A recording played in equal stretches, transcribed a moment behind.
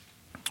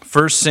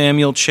1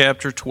 Samuel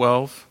chapter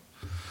 12.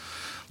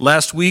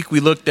 Last week we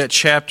looked at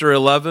chapter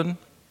 11,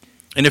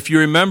 and if you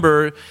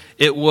remember,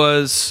 it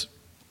was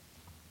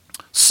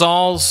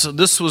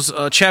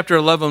chapter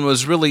 11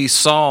 was really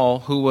Saul,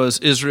 who was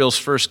Israel's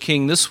first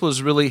king. This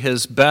was really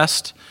his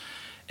best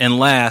and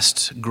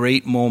last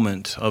great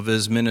moment of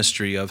his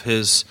ministry, of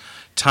his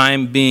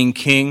time being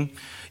king.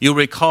 You'll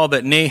recall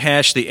that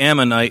Nahash the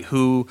Ammonite,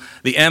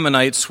 the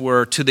Ammonites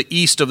were to the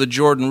east of the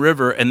Jordan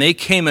River, and they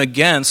came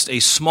against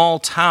a small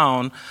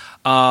town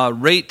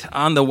right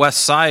on the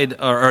west side,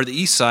 or the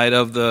east side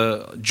of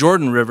the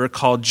Jordan River,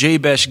 called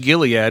Jabesh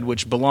Gilead,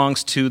 which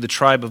belongs to the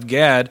tribe of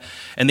Gad.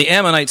 And the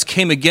Ammonites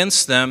came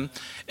against them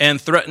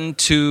and threatened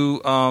to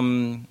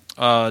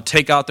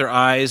take out their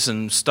eyes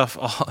and stuff,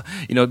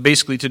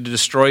 basically to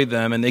destroy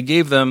them. And they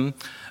gave them,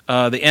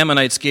 the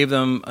Ammonites gave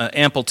them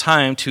ample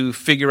time to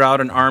figure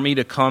out an army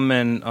to come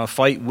and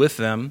fight with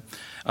them.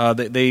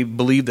 They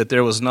believed that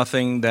there was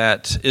nothing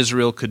that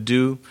Israel could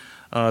do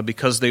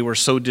because they were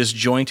so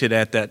disjointed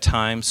at that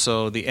time.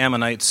 So the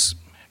Ammonites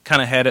kind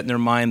of had it in their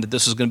mind that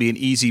this was going to be an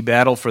easy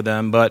battle for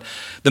them. But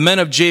the men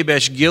of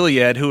Jabesh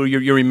Gilead, who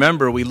you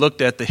remember, we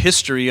looked at the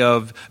history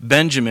of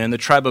Benjamin, the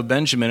tribe of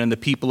Benjamin, and the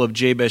people of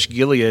Jabesh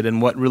Gilead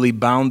and what really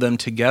bound them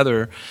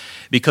together.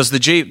 Because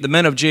the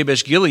men of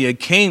Jabesh Gilead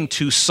came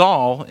to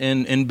Saul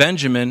in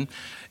Benjamin,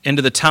 into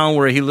the town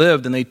where he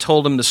lived, and they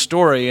told him the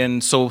story.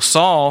 And so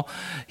Saul,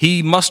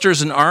 he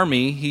musters an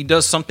army. He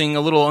does something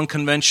a little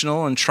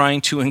unconventional in trying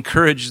to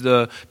encourage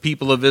the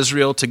people of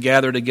Israel to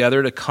gather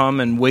together to come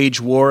and wage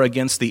war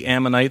against the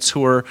Ammonites,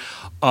 who are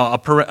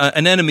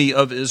an enemy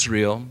of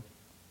Israel.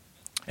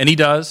 And he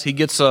does. He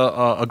gets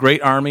a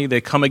great army.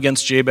 They come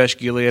against Jabesh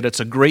Gilead.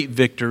 It's a great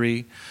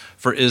victory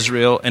for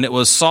Israel, and it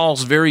was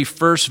Saul's very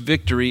first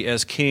victory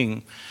as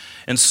king.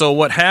 And so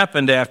what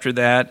happened after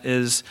that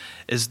is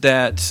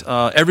that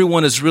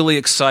everyone is really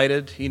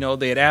excited. You know,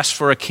 they had asked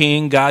for a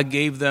king. God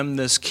gave them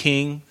this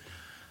king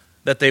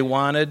that they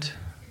wanted.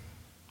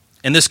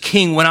 And this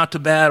king went out to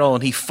battle,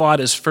 and he fought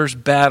his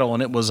first battle,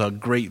 and it was a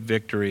great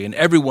victory. And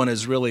everyone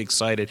is really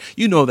excited.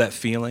 You know that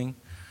feeling.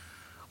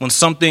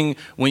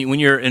 When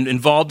you're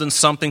involved in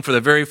something for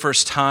the very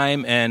first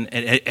time, and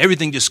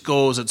everything just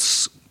goes,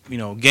 it's,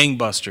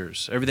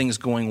 gangbusters. Everything is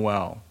going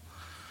well.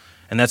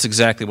 And that's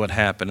exactly what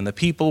happened. And the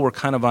people were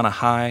kind of on a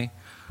high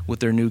with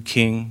their new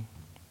king.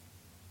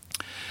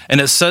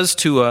 And it says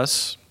to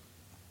us,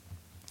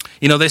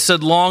 they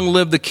said, "Long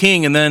live the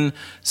king." And then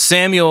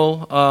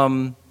Samuel,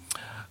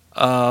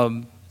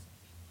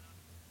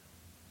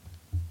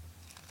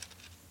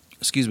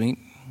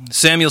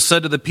 Samuel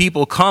said to the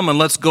people, "Come and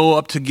let's go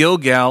up to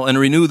Gilgal and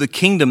renew the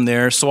kingdom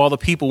there." So all the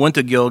people went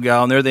to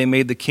Gilgal, and there they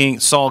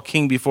made Saul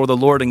king before the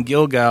Lord in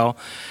Gilgal.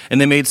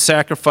 And they made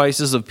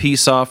sacrifices of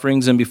peace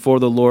offerings and before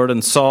the Lord.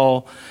 And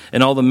Saul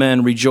and all the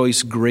men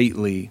rejoiced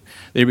greatly.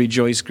 They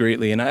rejoiced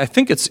greatly. And I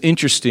think it's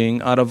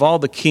interesting, out of all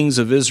the kings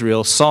of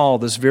Israel, Saul,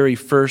 this very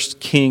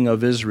first king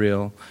of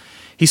Israel,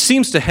 he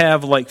seems to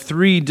have like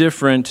three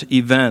different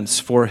events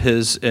for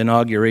his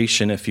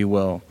inauguration, if you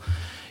will.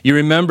 You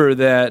remember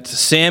that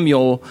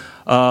Samuel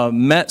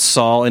met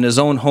Saul in his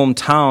own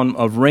hometown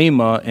of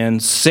Ramah,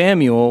 and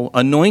Samuel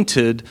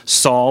anointed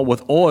Saul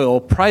with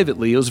oil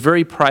privately. It was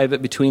very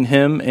private between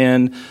him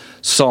and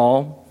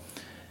Saul.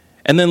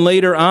 And then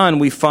later on,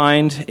 we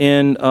find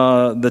in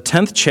the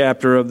 10th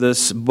chapter of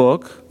this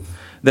book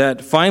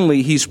that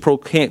finally he's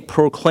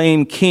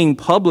proclaimed king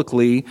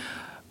publicly.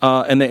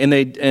 And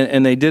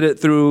they did it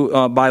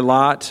through by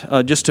lot,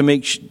 just to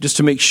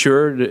make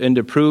sure and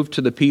to prove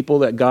to the people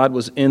that God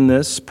was in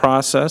this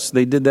process.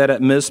 They did that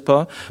at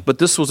Mizpah, but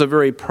this was a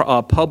very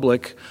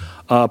public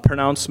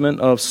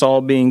pronouncement of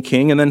Saul being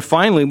king. And then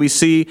finally, we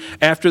see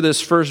after this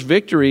first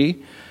victory,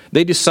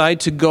 they decide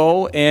to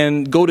go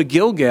to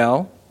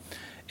Gilgal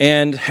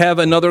and have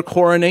another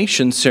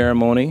coronation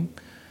ceremony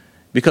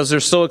because they're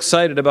so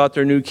excited about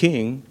their new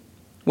king,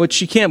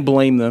 which you can't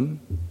blame them.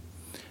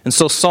 And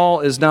so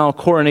Saul is now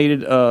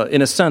coronated,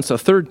 in a sense, a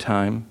third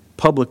time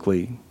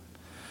publicly.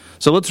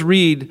 So let's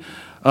read,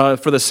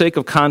 for the sake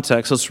of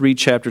context, let's read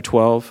chapter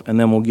 12, and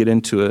then we'll get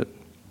into it.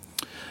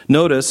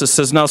 Notice, it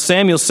says, "Now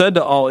Samuel said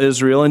to all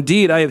Israel,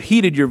 'Indeed, I have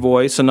heeded your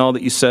voice and all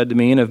that you said to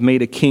me, and have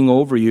made a king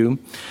over you.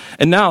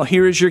 And now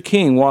here is your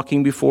king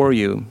walking before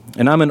you.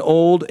 And I'm an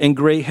old and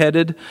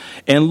gray-headed.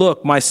 And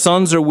look, my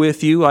sons are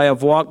with you. I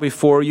have walked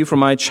before you from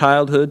my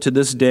childhood to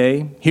this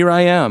day. Here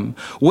I am.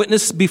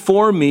 Witness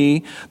before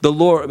me, the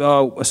Lord.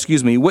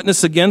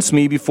 Witness against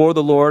me before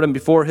the Lord and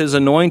before His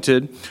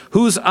anointed.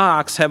 Whose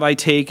ox have I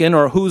taken,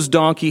 or whose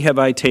donkey have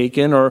I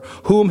taken, or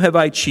whom have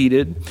I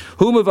cheated?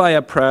 Whom have I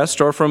oppressed,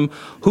 or from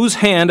whose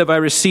hand have I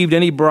received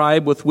any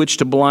bribe with which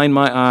to blind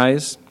my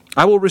eyes?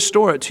 I will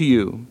restore it to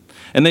you.'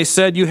 And they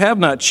said, 'You have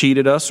not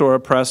cheated us or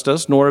oppressed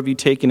us, nor have you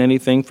taken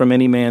anything from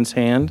any man's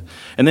hand.'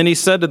 And then he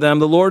said to them,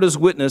 'The Lord is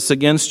witness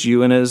against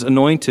you, and His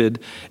anointed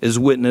is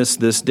witness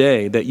this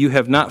day, that you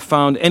have not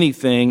found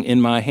anything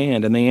in my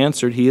hand.' And they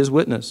answered, 'He is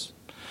witness.'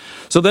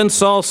 Then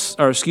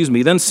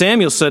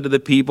Samuel said to the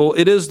people,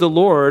 "It is the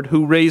Lord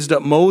who raised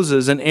up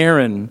Moses and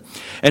Aaron,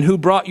 and who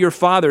brought your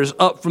fathers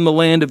up from the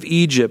land of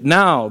Egypt.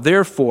 Now,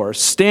 therefore,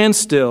 stand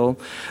still,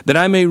 that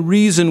I may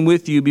reason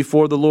with you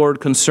before the Lord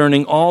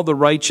concerning all the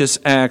righteous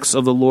acts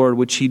of the Lord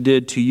which he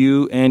did to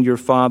you and your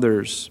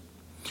fathers.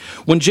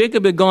 When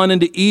Jacob had gone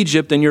into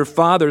Egypt and your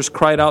fathers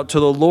cried out to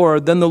the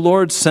Lord, then the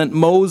Lord sent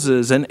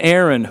Moses and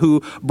Aaron,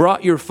 who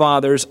brought your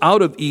fathers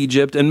out of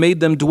Egypt and made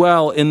them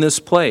dwell in this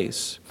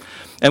place.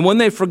 And when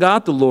they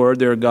forgot the Lord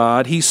their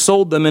God, he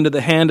sold them into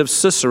the hand of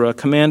Sisera,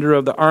 commander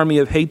of the army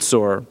of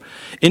Hazor,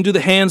 into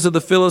the hands of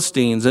the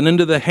Philistines, and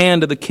into the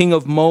hand of the king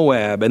of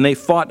Moab, and they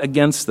fought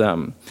against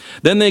them.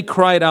 Then they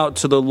cried out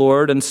to the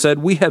Lord and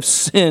said, "We have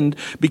sinned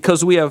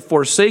because we have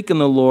forsaken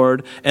the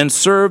Lord and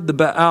served the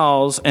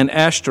Baals and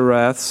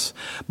Ashtoreths.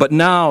 But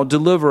now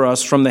deliver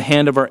us from the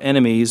hand of our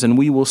enemies, and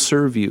we will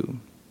serve you."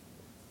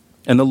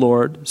 And the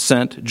Lord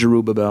sent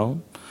Jerubbaal,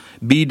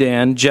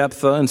 Bedan,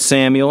 Jephthah, and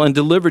Samuel, and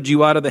delivered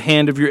you out of the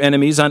hand of your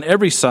enemies on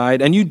every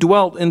side, and you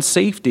dwelt in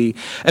safety.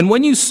 And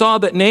when you saw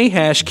that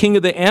Nahash, king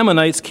of the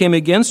Ammonites, came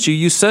against you,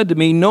 you said to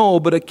me, "No,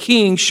 but a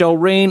king shall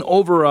reign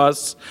over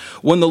us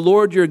when the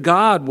Lord your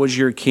God was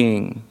your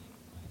king."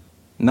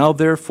 Now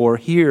therefore,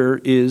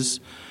 here is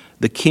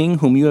the king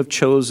whom you have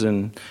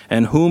chosen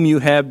and whom you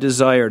have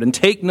desired. And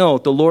take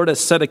note, the Lord has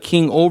set a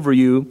king over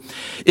you.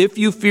 If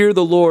you fear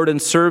the Lord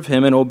and serve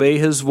him and obey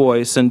his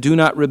voice and do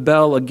not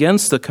rebel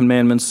against the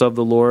commandments of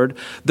the Lord,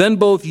 then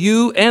both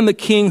you and the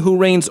king who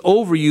reigns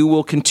over you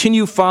will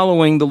continue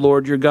following the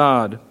Lord your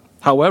God.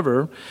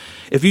 However,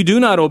 if you do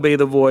not obey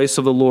the voice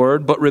of the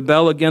Lord, but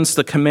rebel against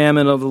the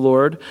commandment of the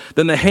Lord,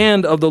 then the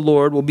hand of the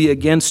Lord will be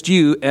against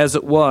you as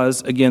it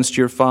was against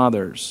your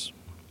fathers.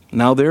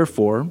 Now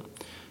therefore,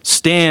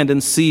 stand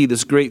and see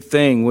this great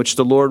thing which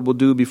the Lord will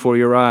do before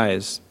your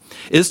eyes.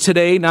 Is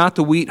today not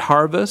the wheat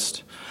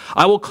harvest?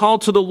 I will call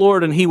to the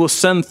Lord, and he will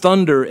send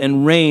thunder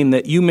and rain,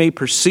 that you may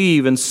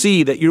perceive and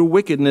see that your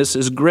wickedness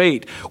is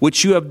great,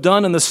 which you have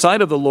done in the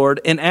sight of the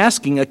Lord, in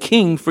asking a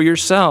king for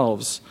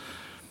yourselves.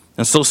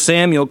 And so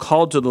Samuel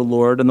called to the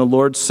Lord, and the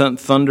Lord sent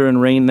thunder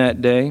and rain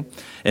that day.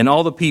 And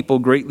all the people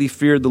greatly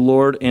feared the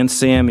Lord and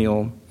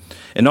Samuel.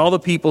 And all the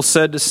people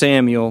said to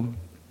Samuel,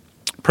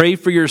 "Pray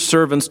for your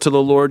servants to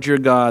the Lord your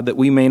God, that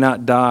we may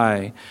not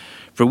die.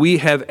 For we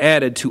have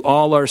added to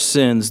all our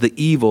sins the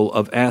evil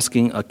of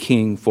asking a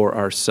king for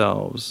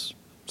ourselves."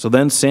 So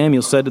then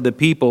Samuel said to the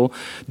people,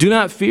 "Do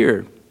not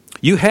fear.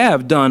 You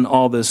have done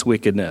all this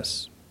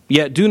wickedness.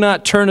 Yet do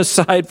not turn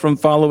aside from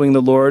following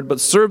the Lord, but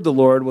serve the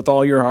Lord with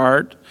all your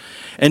heart.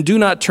 And do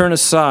not turn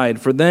aside,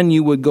 for then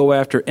you would go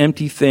after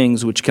empty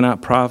things which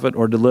cannot profit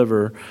or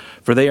deliver,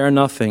 for they are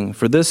nothing.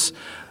 For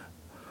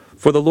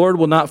the Lord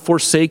will not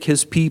forsake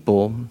his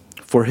people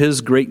for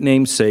his great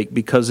name's sake,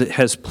 because it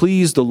has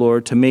pleased the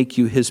Lord to make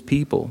you his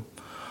people.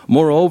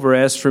 Moreover,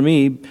 as for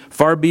me,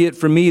 far be it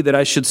from me that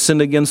I should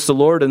sin against the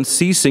Lord in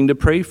ceasing to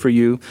pray for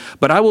you,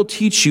 but I will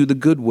teach you the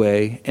good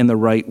way and the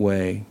right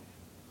way.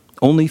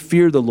 Only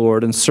fear the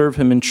Lord and serve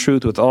him in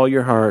truth with all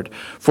your heart,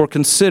 for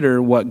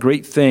consider what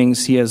great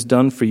things he has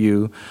done for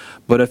you.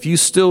 But if you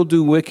still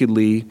do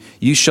wickedly,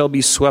 you shall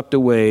be swept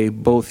away,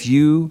 both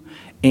you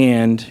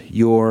and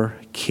your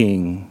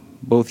king."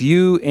 Both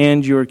you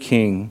and your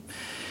king.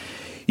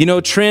 You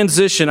know,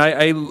 transition,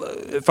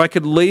 if I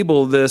could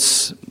label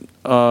this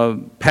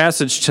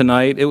passage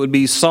tonight, it would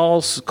be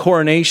Saul's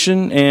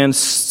coronation and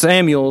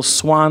Samuel's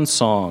swan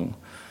song.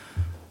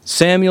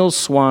 Samuel's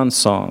swan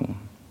song.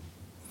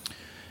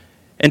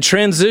 And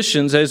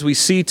transitions, as we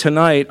see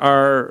tonight,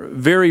 are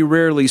very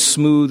rarely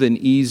smooth and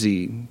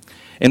easy.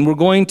 And we're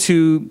going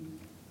to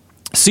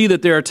see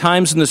that there are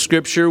times in the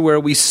Scripture where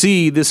we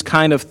see this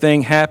kind of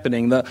thing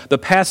happening, the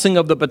passing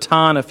of the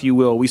baton, if you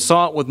will. We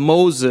saw it with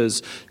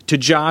Moses to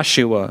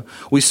Joshua.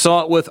 We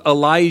saw it with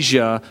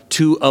Elijah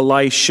to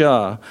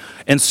Elisha.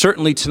 And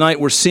certainly tonight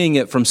we're seeing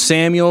it from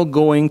Samuel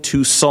going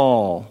to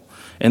Saul.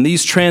 And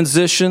these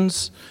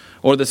transitions,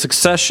 or the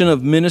succession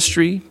of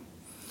ministry,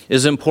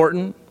 is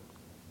important.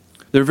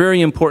 They're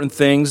very important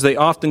things. They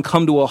often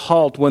come to a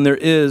halt when there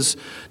is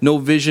no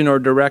vision or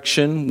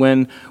direction,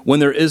 when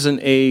there isn't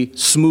a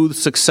smooth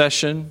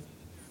succession,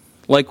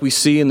 like we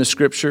see in the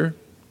Scripture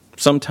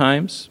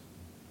sometimes.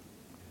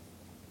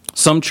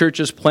 Some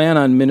churches plan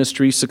on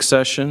ministry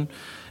succession,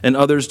 and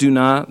others do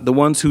not. The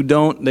ones who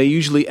don't, they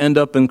usually end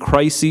up in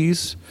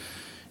crises.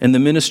 And the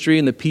ministry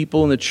and the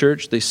people in the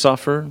church, they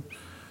suffer.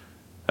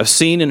 I've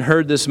seen and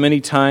heard this many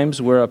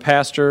times where a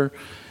pastor,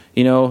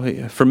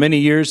 for many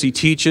years he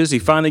teaches. He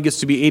finally gets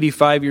to be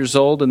 85 years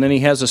old, and then he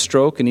has a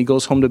stroke, and he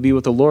goes home to be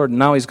with the Lord. And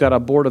now he's got a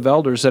board of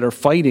elders that are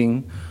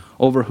fighting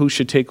over who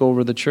should take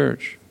over the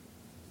church.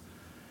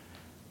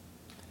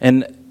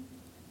 And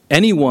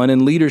anyone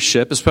in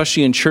leadership,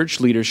 especially in church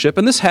leadership,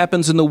 and this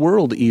happens in the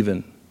world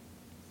even,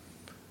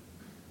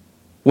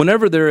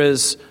 whenever there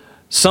is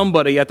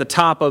somebody at the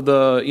top of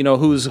the,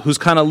 who's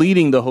kind of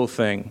leading the whole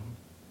thing,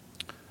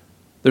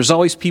 there's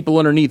always people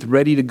underneath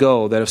ready to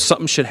go, that if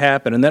something should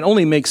happen, and that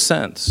only makes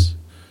sense.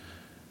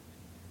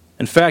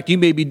 In fact, you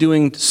may be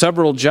doing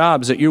several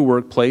jobs at your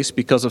workplace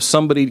because if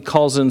somebody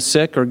calls in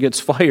sick or gets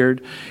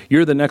fired,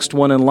 you're the next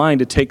one in line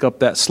to take up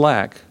that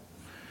slack.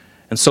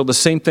 And so the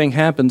same thing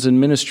happens in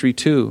ministry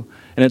too.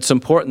 And it's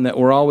important that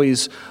we're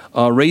always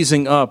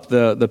raising up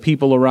the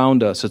people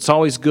around us. It's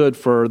always good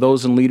for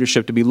those in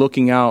leadership to be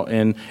looking out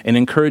and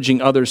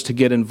encouraging others to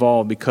get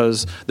involved,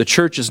 because the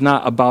church is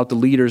not about the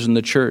leaders in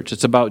the church.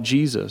 It's about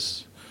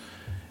Jesus.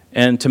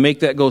 And to make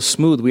that go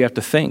smooth, we have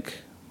to think.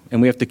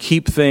 And we have to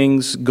keep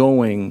things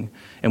going.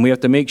 And we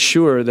have to make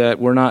sure that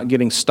we're not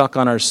getting stuck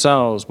on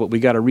ourselves, but we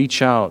got to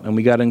reach out and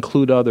we got to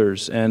include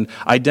others and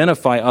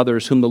identify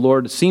others whom the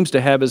Lord seems to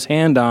have his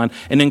hand on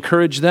and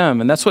encourage them.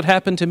 And that's what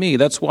happened to me.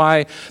 That's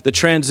why the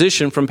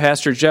transition from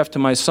Pastor Jeff to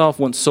myself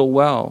went so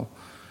well.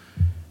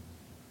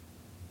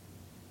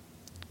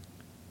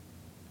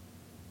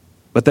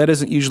 But that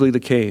isn't usually the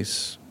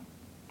case.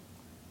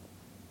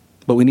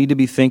 But we need to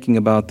be thinking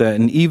about that.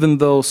 And even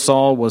though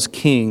Saul was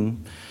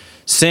king,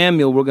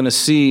 Samuel, we're going to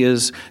see,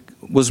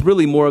 was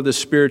really more of the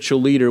spiritual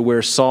leader,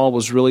 where Saul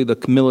was really the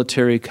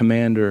military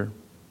commander.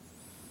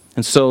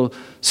 And so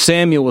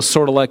Samuel was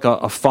sort of like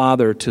a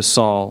father to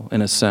Saul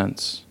in a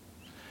sense.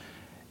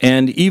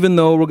 And even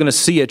though we're going to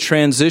see a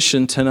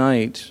transition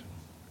tonight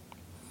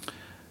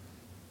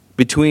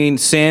between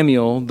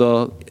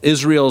Samuel,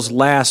 Israel's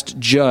last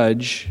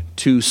judge,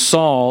 to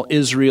Saul,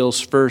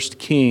 Israel's first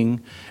king,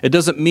 it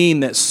doesn't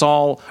mean that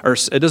Samuel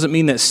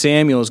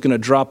is going to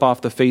drop off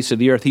the face of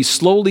the earth. He's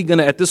slowly going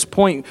to, at this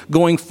point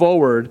going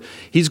forward,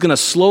 he's going to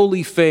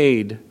slowly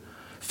fade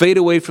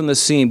away from the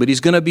scene, but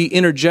he's going to be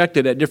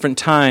interjected at different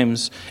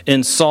times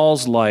in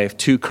Saul's life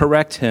to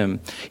correct him.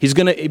 He's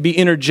going to be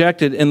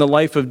interjected in the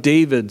life of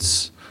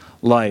David's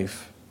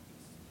life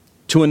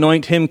to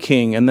anoint him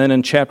king. And then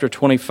in chapter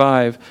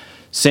 25,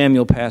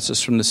 Samuel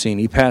passes from the scene.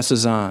 He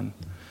passes on.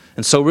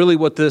 And so really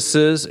what this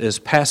is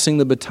passing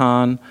the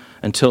baton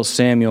until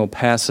Samuel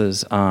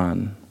passes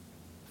on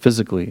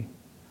physically.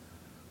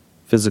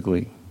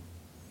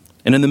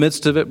 And in the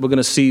midst of it, we're going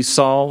to see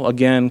Saul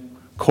again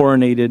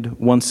coronated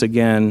once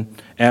again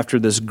after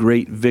this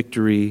great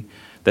victory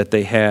that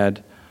they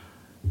had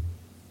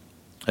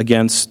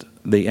against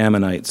the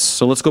Ammonites.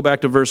 So let's go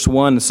back to verse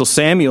 1. So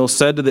Samuel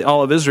said to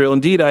all of Israel,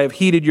 "Indeed, I have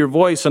heeded your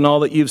voice and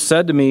all that you've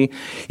said to me."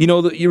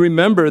 You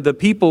remember the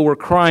people were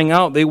crying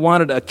out. They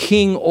wanted a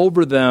king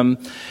over them,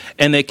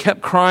 and they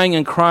kept crying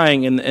and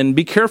crying. And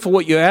be careful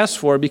what you ask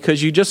for,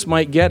 because you just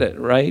might get it,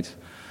 right?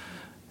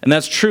 And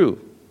that's true.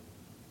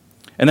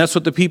 And that's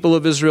what the people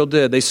of Israel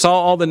did. They saw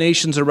all the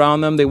nations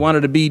around them. They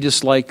wanted to be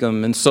just like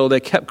them. And so they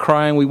kept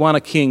crying, "We want a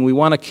king, we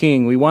want a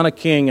king, we want a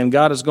king." And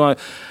God is going,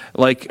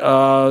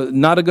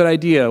 not a good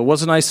idea.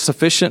 Wasn't I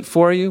sufficient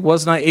for you?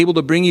 Wasn't I able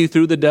to bring you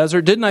through the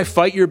desert? Didn't I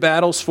fight your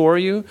battles for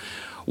you?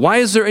 Why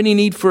is there any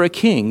need for a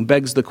king?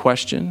 Begs the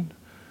question.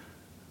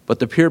 But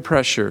the peer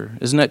pressure,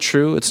 isn't that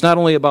true? It's not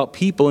only about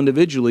people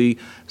individually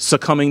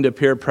succumbing to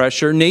peer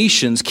pressure.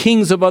 Nations,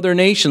 kings of other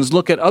nations,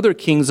 look at other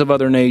kings of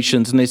other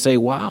nations and they say,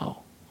 "Wow,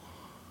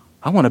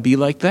 I want to be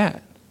like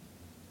that.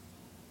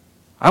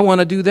 I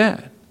want to do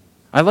that.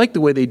 I like the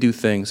way they do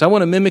things. I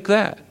want to mimic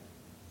that."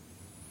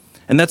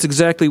 And that's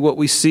exactly what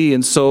we see.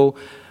 And so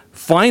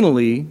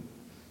finally,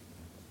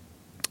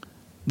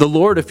 the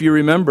Lord, if you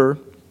remember,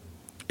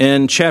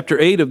 in chapter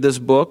 8 of this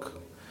book,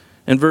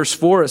 in verse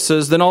 4, it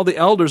says, "Then all the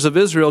elders of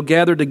Israel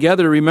gathered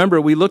together." Remember,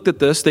 we looked at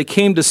this. They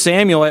came to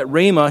Samuel at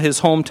Ramah,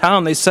 his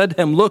hometown. They said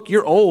to him, "Look,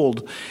 you're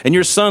old, and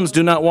your sons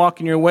do not walk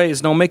in your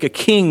ways. Now make a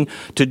king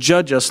to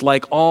judge us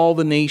like all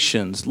the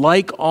nations."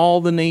 Like all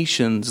the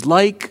nations.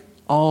 Like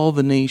all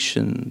the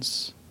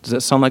nations. Does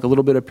that sound like a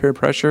little bit of peer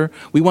pressure?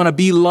 We want to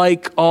be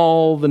like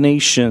all the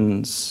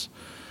nations.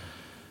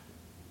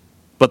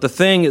 But the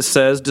thing, it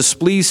says,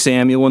 displeased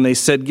Samuel when they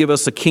said, "Give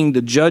us a king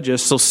to judge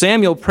us." So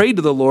Samuel prayed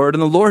to the Lord,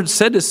 and the Lord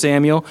said to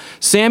Samuel,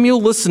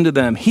 "Samuel, listen to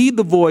them. Heed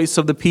the voice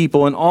of the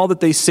people and all that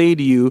they say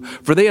to you,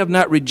 for they have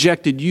not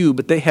rejected you,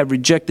 but they have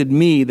rejected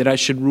me, that I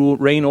should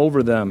reign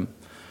over them."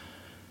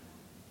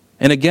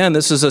 And again,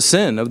 this is a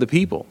sin of the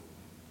people.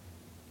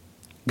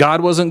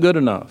 God wasn't good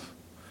enough.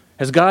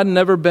 Has God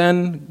never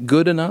been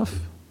good enough?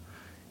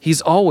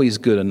 He's always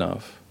good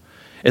enough.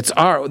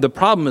 The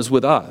problem is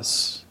with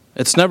us.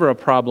 It's never a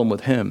problem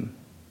with him.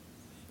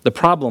 The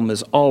problem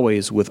is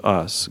always with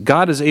us.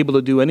 God is able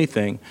to do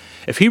anything.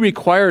 If he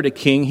required a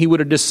king, he would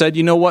have just said,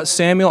 "You know what,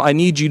 Samuel, I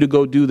need you to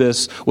go do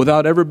this,"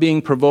 without ever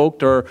being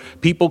provoked or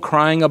people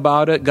crying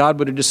about it. God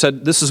would have just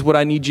said, "This is what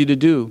I need you to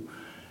do."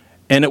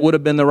 And it would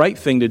have been the right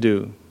thing to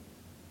do.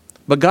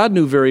 But God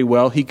knew very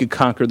well he could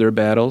conquer their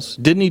battles.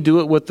 Didn't he do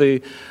it with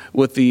the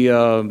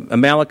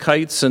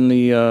Amalekites and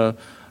the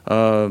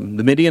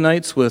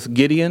Midianites with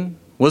Gideon?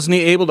 Wasn't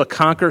he able to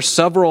conquer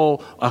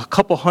a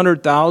couple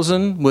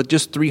 100,000 with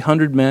just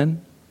 300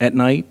 men at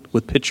night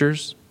with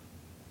pitchers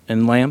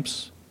and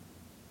lamps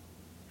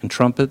and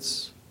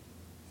trumpets?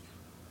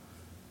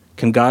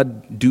 Can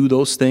God do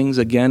those things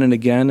again and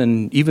again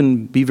and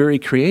even be very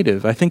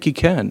creative? I think he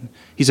can.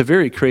 He's a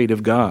very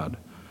creative God.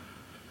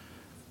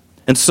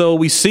 And so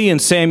we see in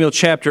Samuel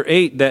chapter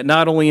 8 that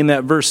not only in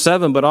that verse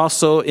 7, but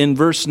also in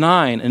verse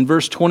 9 and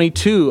verse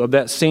 22 of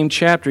that same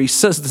chapter, he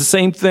says the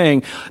same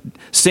thing.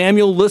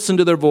 Samuel, listen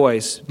to their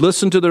voice.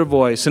 Listen to their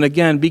voice. And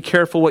again, be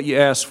careful what you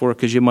ask for,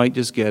 because you might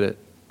just get it.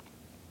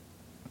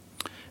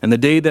 And the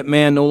day that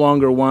man no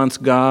longer wants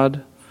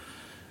God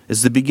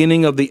is the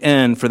beginning of the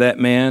end for that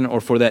man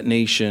or for that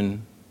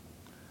nation.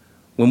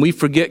 When we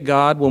forget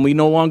God, when we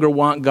no longer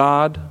want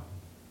God,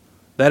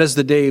 that is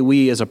the day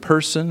we as a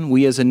person,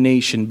 we as a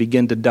nation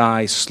begin to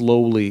die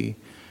slowly.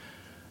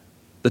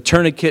 The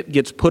tourniquet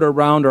gets put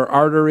around our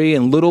artery,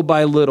 and little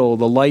by little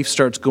the life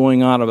starts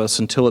going out of us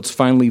until it's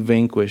finally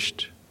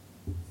vanquished.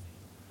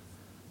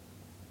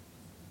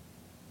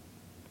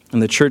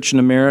 And the church in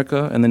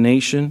America and the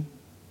nation,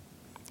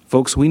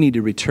 folks, we need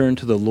to return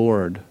to the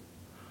Lord.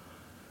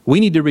 We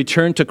need to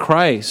return to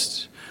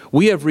Christ.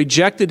 We have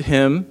rejected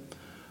Him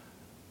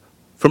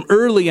from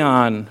early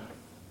on.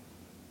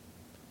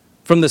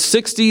 From the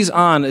 60s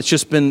on, it's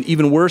just been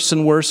even worse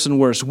and worse and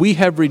worse. We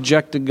have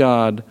rejected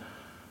God.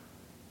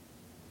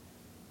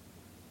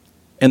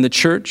 And the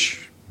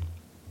church,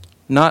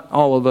 not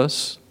all of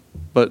us,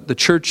 but the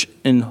church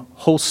in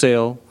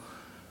wholesale,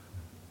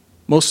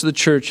 most of the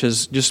church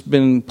has just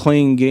been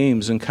playing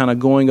games and kind of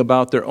going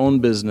about their own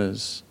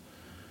business.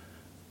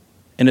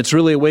 And it's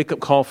really a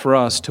wake-up call for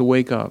us to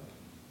wake up.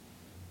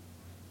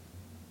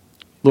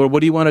 Lord,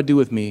 what do you want to do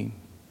with me?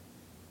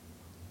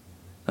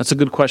 That's a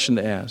good question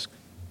to ask.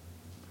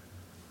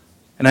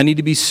 And I need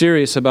to be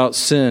serious about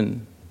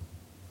sin.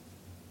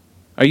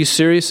 Are you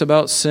serious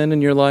about sin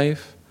in your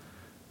life?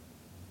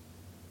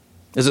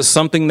 Is it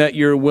something that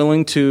you're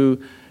willing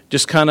to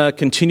just kind of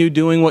continue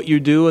doing what you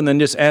do and then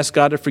just ask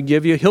God to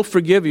forgive you? He'll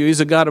forgive you. He's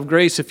a God of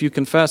grace if you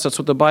confess. That's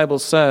what the Bible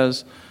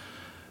says.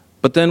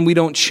 But then we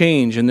don't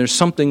change, and there's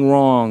something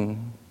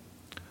wrong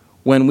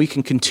when we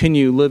can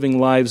continue living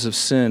lives of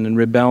sin and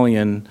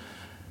rebellion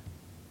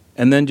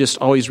and then just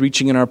always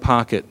reaching in our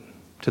pocket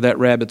to that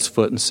rabbit's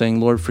foot and saying,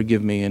 Lord,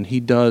 forgive me. And He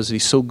does.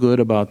 He's so good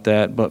about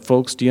that. But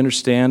folks, do you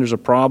understand there's a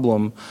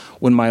problem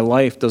when my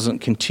life doesn't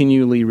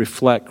continually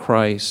reflect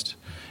Christ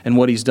and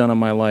what He's done in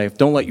my life?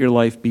 Don't let your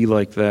life be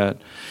like that.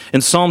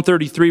 In Psalm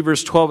 33,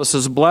 verse 12, it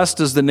says, blessed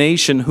is the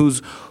nation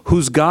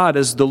whose God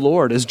is the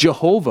Lord, is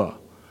Jehovah.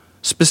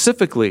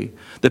 Specifically,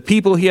 the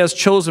people He has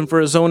chosen for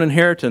His own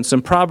inheritance.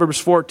 In Proverbs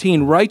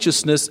 14,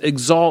 righteousness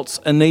exalts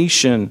a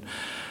nation.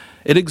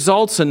 It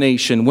exalts a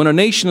nation. When a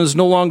nation is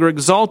no longer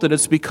exalted,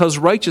 it's because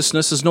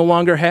righteousness is no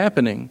longer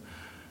happening.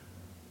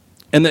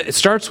 And it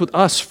starts with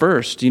us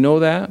first. Do you know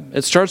that?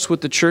 It starts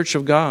with the church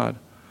of God.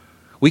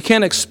 We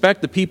can't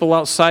expect the people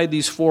outside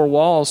these four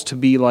walls to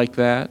be like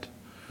that.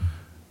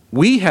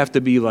 We have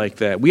to be like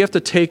that. We have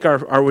to take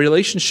our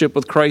relationship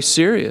with Christ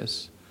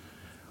serious.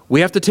 We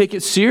have to take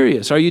it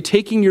serious. Are you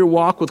taking your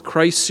walk with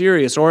Christ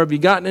serious? Or have you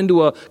gotten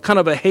into a kind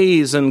of a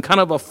haze and kind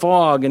of a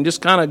fog and just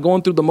kind of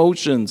going through the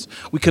motions?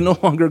 We can no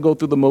longer go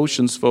through the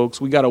motions, folks.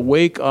 We got to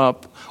wake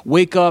up.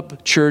 Wake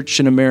up, church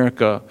in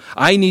America.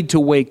 I need to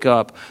wake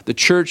up. The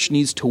church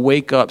needs to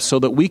wake up so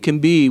that we can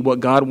be what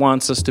God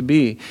wants us to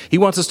be. He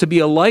wants us to be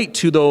a light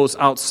to those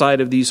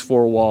outside of these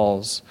four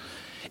walls.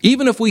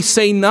 Even if we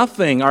say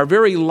nothing, our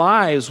very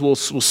lives will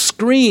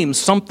scream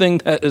something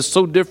that is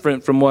so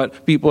different from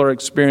what people are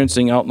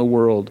experiencing out in the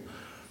world.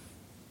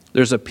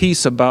 There's a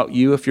peace about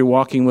you if you're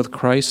walking with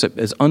Christ that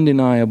is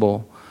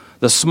undeniable.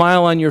 The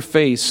smile on your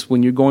face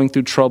when you're going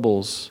through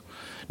troubles,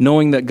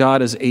 knowing that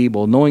God is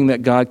able, knowing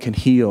that God can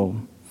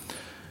heal.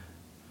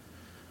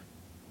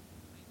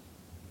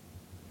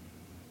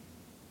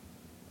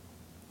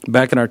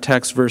 Back in our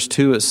text, verse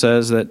 2, it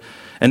says that,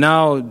 and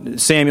now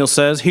Samuel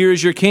says, here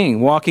is your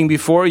king walking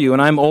before you,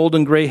 and I'm old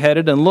and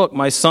gray-headed, and look,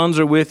 my sons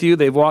are with you.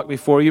 They've walked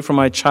before you from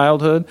my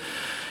childhood.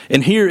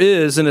 And here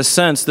is, in a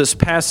sense, this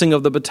passing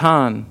of the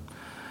baton.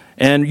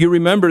 And you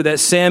remember that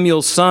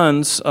Samuel's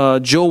sons,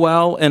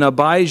 Joel and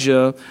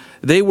Abijah,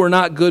 they were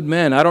not good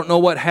men. I don't know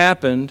what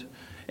happened.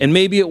 And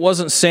maybe it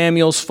wasn't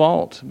Samuel's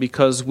fault,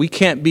 because we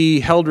can't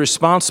be held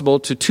responsible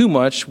to too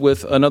much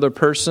with another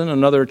person,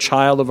 another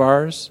child of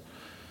ours.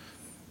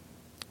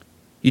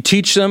 You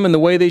teach them in the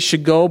way they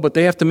should go, but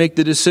they have to make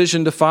the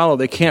decision to follow.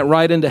 They can't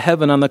ride into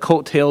heaven on the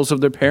coattails of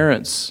their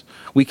parents.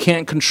 We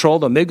can't control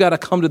them. They've got to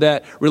come to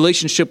that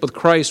relationship with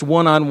Christ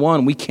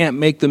one-on-one. We can't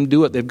make them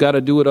do it. They've got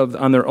to do it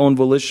on their own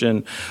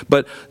volition.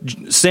 But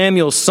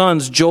Samuel's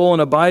sons, Joel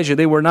and Abijah,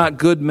 they were not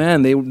good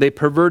men. They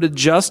perverted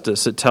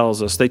justice, it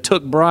tells us. They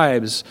took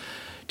bribes,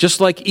 just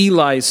like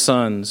Eli's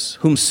sons,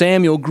 whom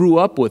Samuel grew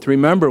up with.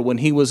 Remember when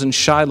he was in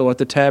Shiloh at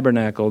the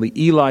tabernacle, the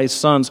Eli's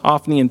sons,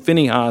 Hophni and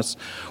Phinehas,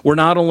 were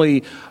not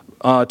only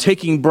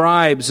taking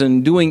bribes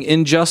and doing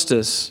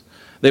injustice,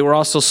 they were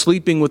also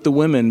sleeping with the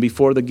women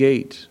before the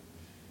gate.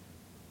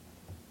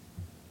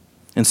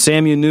 And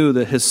Samuel knew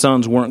that his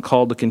sons weren't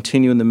called to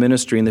continue in the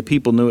ministry, and the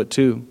people knew it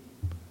too,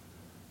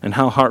 and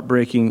how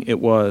heartbreaking it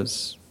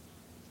was.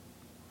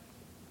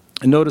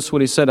 And notice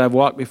what he said, I've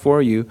walked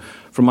before you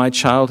from my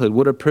childhood.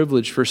 What a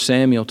privilege for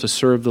Samuel to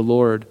serve the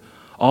Lord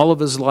all of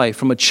his life,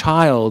 from a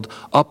child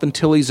up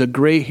until he's a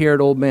gray-haired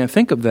old man.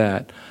 Think of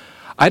that.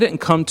 I didn't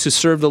come to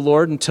serve the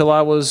Lord until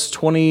I was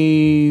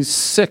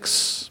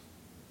 26,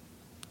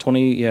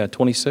 25,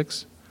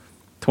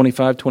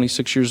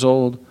 26 years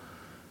old.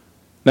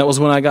 That was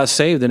when I got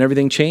saved and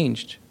everything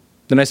changed.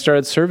 Then I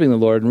started serving the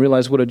Lord and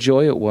realized what a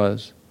joy it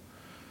was.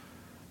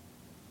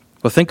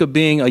 But think of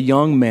being a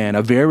young man,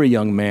 a very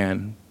young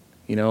man,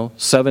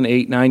 7,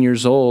 8, 9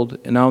 years old,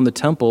 and now in the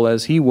temple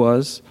as he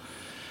was.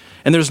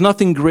 And there's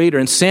nothing greater.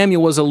 And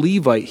Samuel was a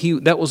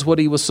Levite. That was what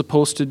he was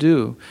supposed to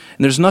do.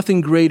 And there's nothing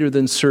greater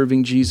than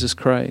serving Jesus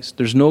Christ.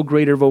 There's no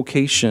greater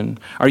vocation.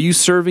 Are you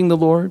serving the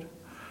Lord?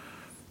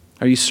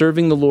 Are you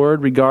serving the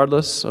Lord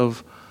regardless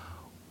of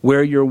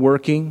where you're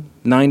working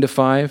 9 to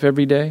 5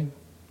 every day?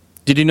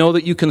 Did you know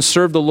that you can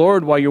serve the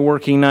Lord while you're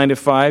working 9 to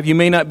 5? You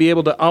may not be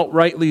able to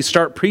outrightly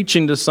start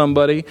preaching to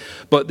somebody,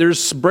 but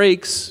there's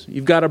breaks.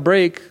 You've got a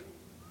break.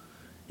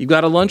 You've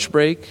got a lunch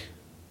break.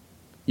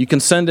 You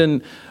can send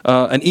in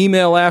an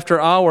email after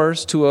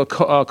hours to a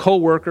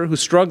co-worker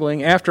who's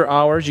struggling after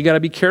hours. You got to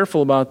be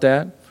careful about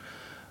that.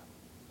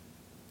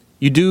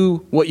 You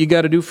do what you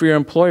got to do for your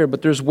employer,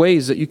 but there's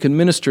ways that you can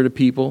minister to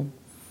people.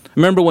 I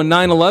remember when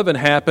 9/11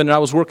 happened, and I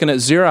was working at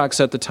Xerox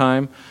at the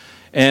time,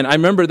 and I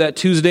remember that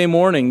Tuesday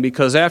morning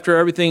because after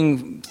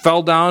everything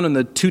fell down in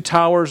the two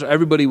towers,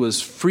 everybody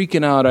was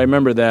freaking out. I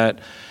remember that.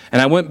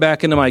 And I went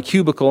back into my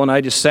cubicle, and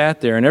I just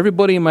sat there, and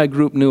everybody in my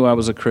group knew I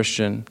was a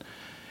Christian.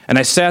 And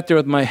I sat there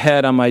with my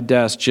head on my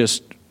desk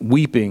just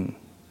weeping.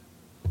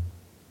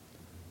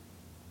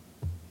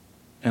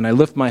 And I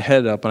lift my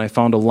head up, and I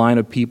found a line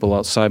of people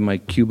outside my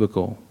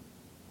cubicle.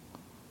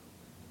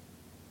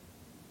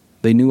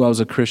 They knew I was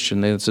a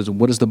Christian. They said,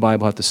 "What does the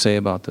Bible have to say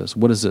about this?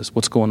 What is this?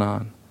 What's going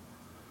on?"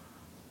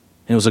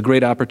 And it was a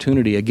great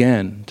opportunity,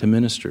 again, to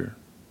minister.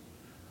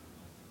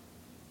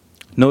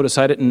 Notice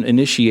I didn't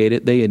initiate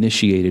it. They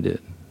initiated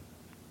it.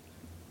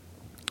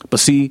 But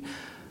see,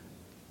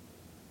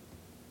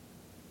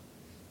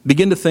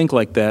 begin to think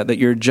like that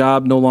your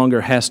job no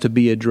longer has to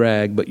be a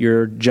drag, but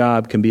your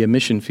job can be a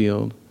mission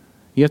field.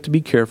 You have to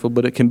be careful,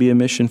 but it can be a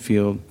mission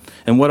field.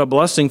 And what a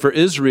blessing for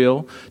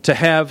Israel to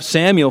have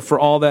Samuel for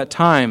all that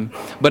time.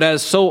 But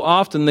as so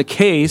often the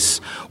case,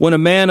 when a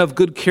man of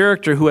good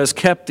character who has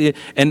kept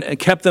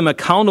them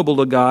accountable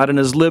to God and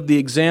has lived the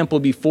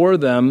example before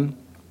them,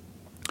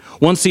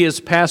 once he has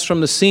passed from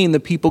the scene, the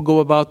people go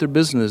about their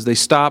business. They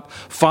stop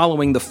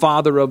following the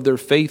father of their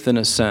faith in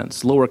a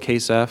sense.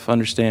 Lowercase f,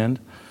 understand?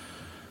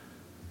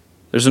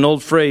 There's an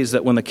old phrase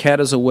that when the cat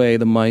is away,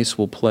 the mice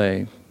will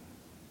play.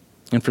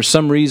 And for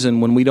some reason,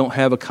 when we don't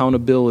have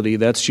accountability,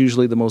 that's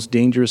usually the most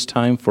dangerous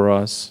time for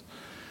us.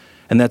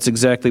 And that's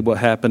exactly what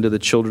happened to the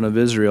children of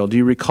Israel. Do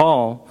you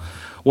recall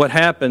what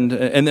happened?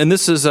 And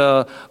this is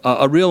a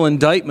real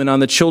indictment on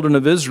the children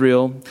of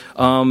Israel.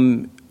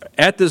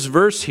 At this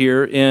verse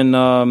here in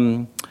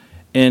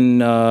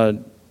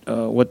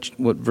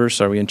what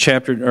verse are we in?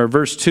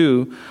 Verse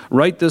 2.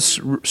 Write this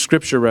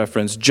scripture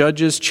reference: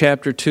 Judges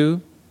chapter 2,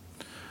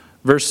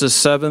 verses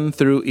 7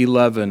 through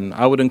 11.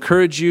 I would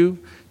encourage you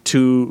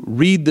to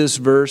read this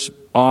verse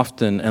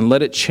often and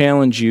let it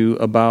challenge you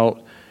about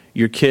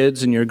your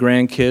kids and your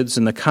grandkids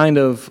and the kind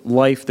of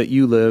life that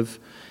you live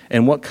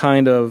and what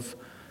kind of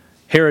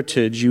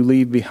heritage you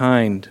leave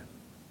behind.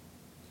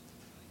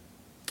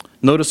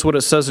 Notice what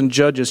it says in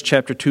Judges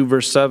chapter 2,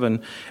 verse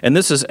 7. And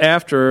this is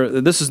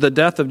the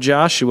death of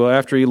Joshua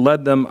after he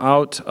led them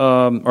out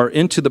or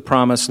into the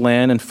promised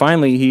land. And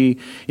finally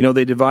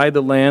they divide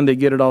the land, they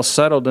get it all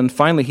settled, and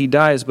finally he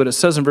dies. But it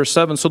says in verse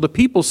 7, so the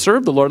people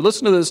served the Lord.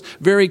 Listen to this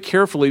very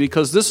carefully,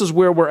 because this is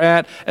where we're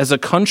at as a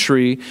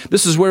country.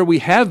 This is where we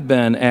have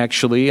been,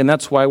 actually, and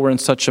that's why we're in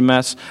such a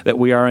mess that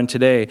we are in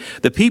today.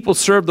 The people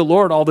served the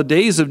Lord all the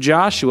days of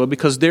Joshua,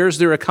 because there's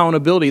their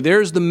accountability.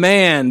 There's the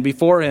man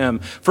before him.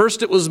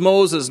 First it was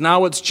Moses,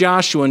 now it's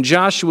Joshua, and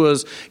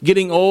Joshua's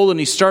getting old and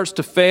he starts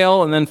to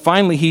fail, and then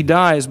finally he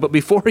dies. But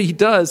before he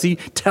does, he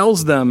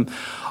tells them,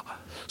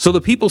 so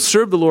the people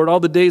served the Lord all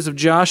the days of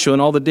Joshua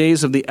and all the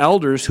days of the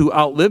elders who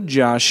outlived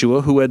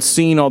Joshua, who had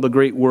seen all the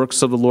great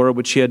works of the Lord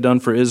which he had done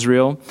for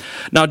Israel.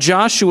 Now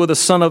Joshua the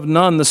son of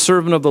Nun, the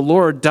servant of the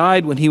Lord,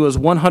 died when he was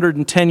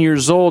 110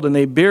 years old, and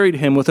they buried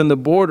him within the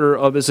border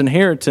of his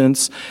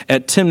inheritance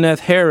at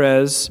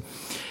Timnath-Heres,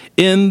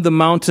 in the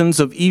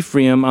mountains of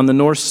Ephraim on the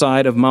north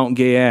side of Mount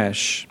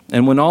Gaash.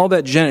 And when all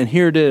that and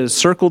here it is,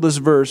 circle this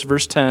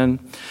verse 10.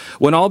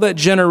 When all that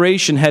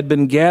generation had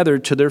been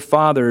gathered to their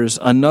fathers,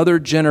 another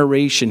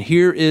generation.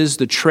 Here is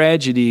the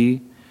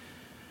tragedy,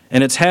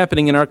 and it's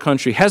happening in our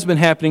country, has been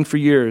happening for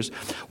years.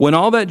 When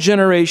all that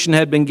generation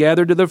had been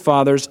gathered to their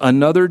fathers,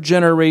 another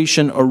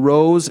generation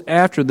arose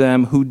after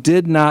them who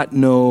did not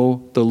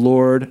know the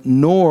Lord,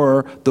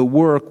 nor the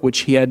work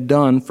which he had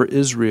done for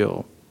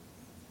Israel.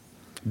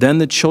 Then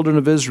the children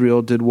of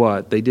Israel did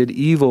what? They did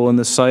evil in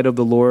the sight of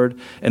the Lord,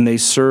 and they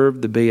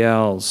served the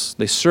Baals.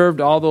 They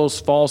served all those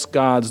false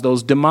gods,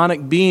 those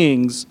demonic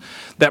beings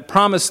that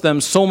promised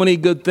them so many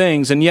good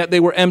things, and yet they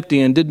were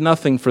empty and did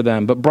nothing for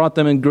them, but brought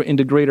them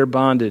into greater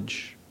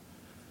bondage.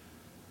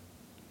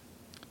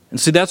 And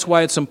see, that's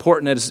why it's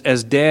important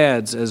as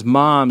dads, as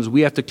moms,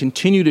 we have to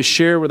continue to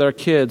share with our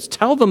kids.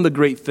 Tell them the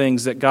great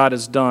things that God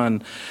has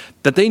done,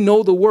 that they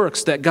know the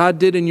works that God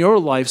did in your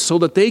life so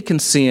that they can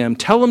see Him.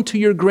 Tell them to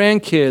your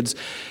grandkids.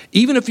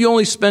 Even if you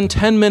only spend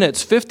 10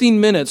 minutes,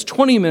 15 minutes,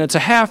 20 minutes, a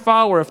half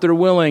hour if they're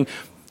willing,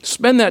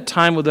 spend that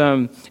time with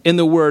them in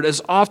the Word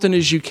as often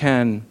as you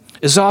can.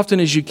 As often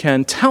as you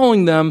can,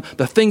 telling them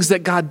the things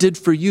that God did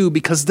for you,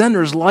 because then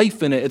there's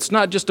life in it. It's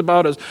not just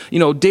about,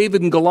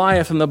 David and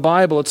Goliath in the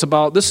Bible. It's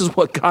about, this is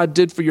what God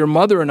did for your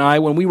mother and I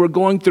when we were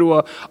going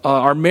through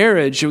our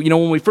marriage.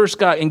 When we first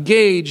got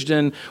engaged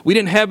and we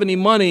didn't have any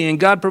money and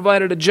God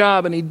provided a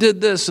job and He did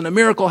this and a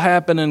miracle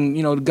happened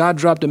and, God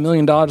dropped $1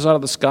 million out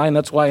of the sky and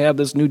that's why I have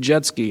this new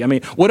jet ski.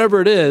 Whatever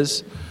it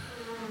is,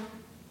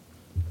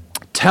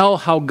 tell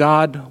how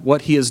God,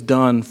 what He has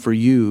done for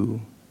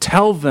you.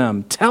 Tell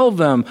them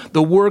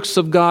the works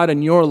of God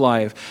in your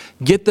life.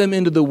 Get them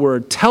into the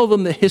Word. Tell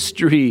them the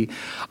history.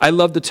 I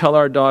love to tell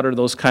our daughter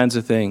those kinds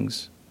of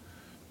things.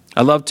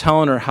 I love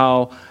telling her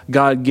how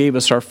God gave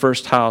us our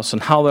first house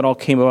and how that all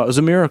came about. It was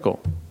a miracle.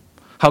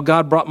 How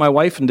God brought my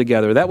wife in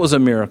together. That was a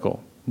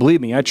miracle. Believe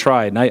me, I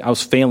tried, and I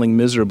was failing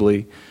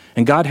miserably.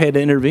 And God had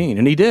to intervene,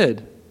 and He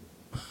did.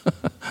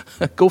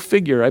 Go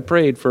figure. I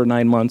prayed for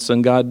 9 months,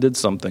 and God did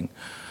something.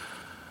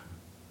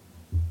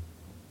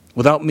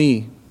 Without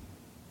me,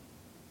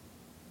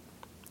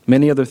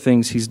 many other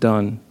things He's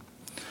done.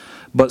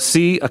 But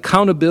see,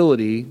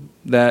 accountability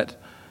that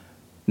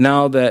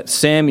now that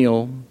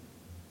Samuel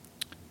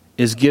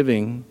is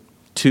giving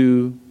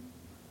to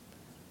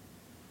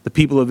the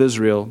people of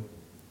Israel,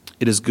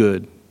 it is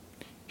good.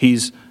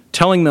 He's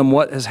telling them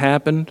what has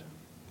happened.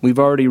 We've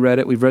already read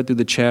it. We've read through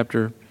the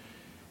chapter.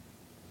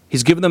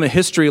 He's given them a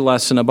history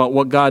lesson about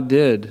what God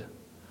did.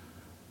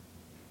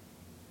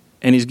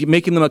 And He's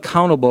making them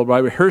accountable by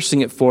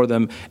rehearsing it for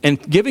them and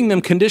giving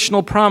them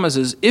conditional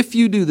promises. If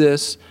you do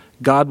this,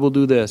 God will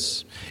do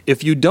this.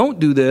 If you don't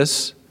do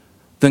this,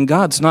 then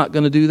God's not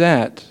going to do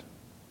that.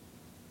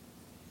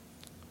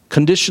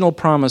 Conditional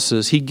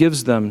promises, He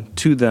gives them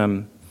to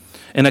them.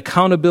 And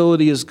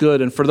accountability is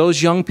good. And for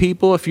those young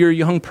people, if you're a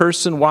young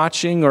person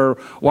watching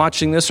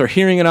this or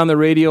hearing it on the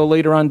radio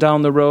later on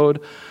down the road,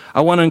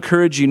 I want to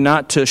encourage you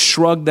not to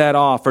shrug that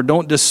off or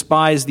don't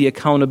despise the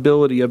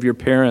accountability of your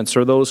parents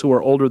or those who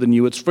are older than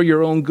you. It's for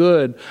your own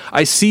good.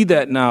 I see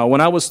that now.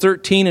 When I was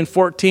 13 and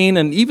 14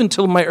 and even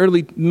till my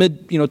early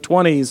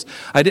mid-20s,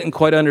 I didn't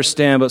quite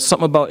understand, but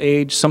something about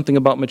age, something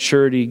about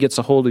maturity gets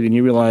a hold of you and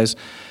you realize,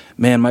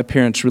 man, my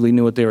parents really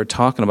knew what they were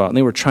talking about. And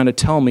they were trying to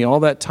tell me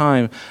all that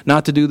time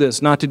not to do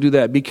this, not to do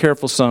that. Be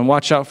careful, son.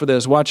 Watch out for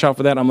this. Watch out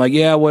for that. I'm like,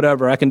 yeah,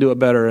 whatever. I can do it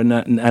better. And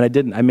I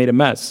didn't. I made a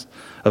mess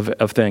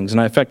of things.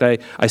 And in fact,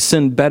 I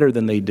sinned better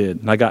than they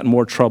did. And I got in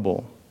more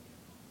trouble.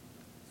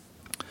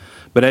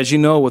 But as you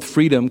know, with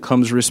freedom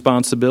comes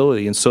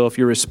responsibility. And so if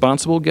you're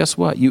responsible, guess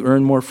what? You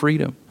earn more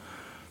freedom.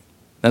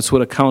 That's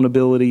what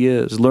accountability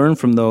is. Learn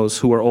from those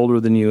who are older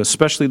than you,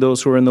 especially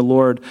those who are in the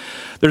Lord.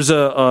 There's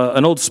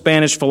an old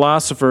Spanish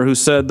philosopher who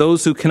said,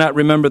 those who cannot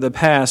remember the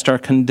past are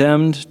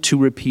condemned to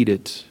repeat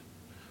it.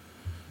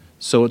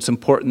 So it's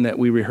important that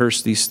we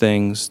rehearse these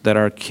things, that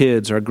our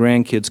kids, our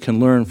grandkids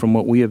can learn from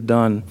what we have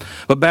done.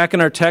 But back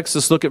in our text,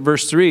 let's look at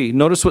verse 3.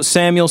 Notice what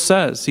Samuel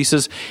says. He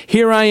says,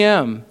 here I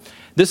am.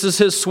 This is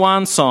his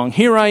swan song.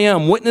 Here I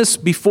am, witness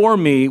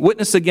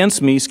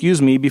against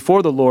me,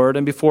 before the Lord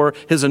and before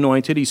His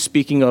anointed. He's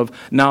speaking of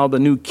now the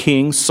new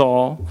king,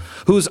 Saul.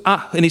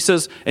 And he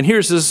says, and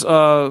here's his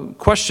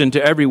question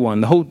to everyone,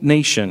 the whole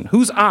nation.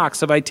 Whose ox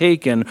have I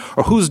taken,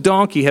 or whose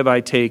donkey have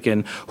I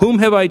taken? Whom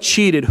have I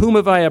cheated? Whom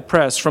have I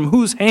oppressed? From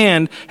whose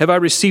hand have I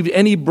received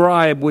any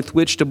bribe with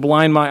which to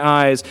blind my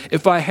eyes?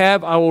 If I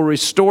have, I will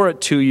restore it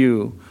to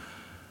you.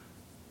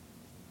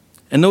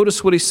 And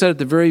notice what he said at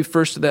the very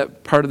first of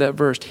that part of that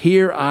verse.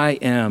 Here I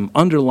am.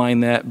 Underline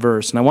that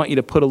verse. And I want you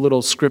to put a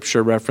little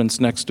scripture reference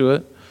next to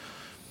it.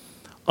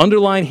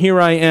 Underline here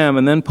I am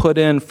and then put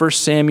in 1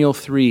 Samuel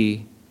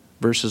 3,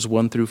 verses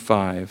 1 through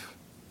 5.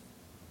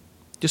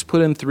 Just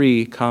put in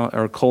 3,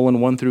 or colon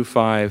 1 through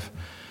 5.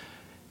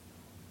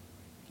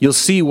 You'll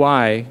see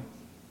why,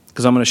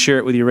 because I'm going to share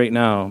it with you right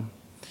now.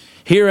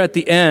 Here at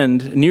the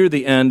end, near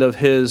the end of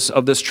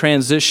this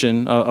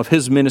transition, of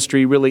his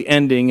ministry really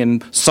ending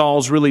and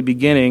Saul's really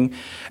beginning,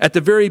 at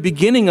the very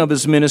beginning of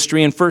his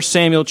ministry in 1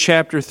 Samuel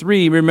chapter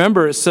 3,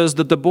 remember it says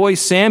that the boy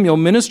Samuel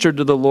ministered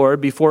to the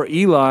Lord before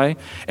Eli,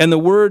 and the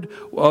word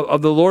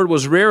of the Lord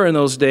was rare in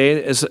those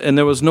days, and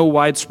there was no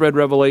widespread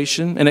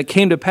revelation. And it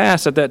came to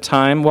pass at that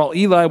time, while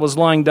Eli was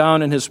lying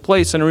down in his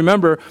place, and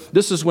remember,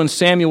 this is when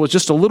Samuel was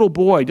just a little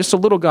boy, just a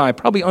little guy,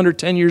 probably under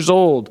 10 years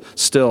old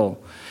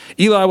still.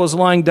 Eli was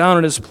lying down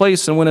in his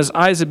place, and when his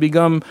eyes had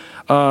begun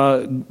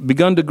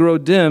to grow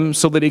dim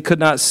so that he could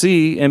not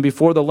see, and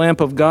before the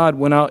lamp of God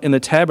went out in the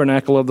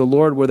tabernacle of the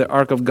Lord where the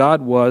ark of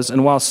God was,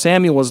 and while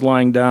Samuel was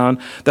lying down,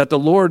 that the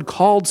Lord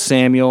called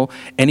Samuel,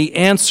 and he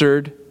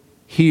answered,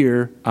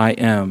 here I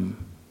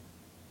am.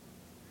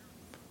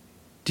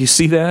 Do you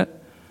see that?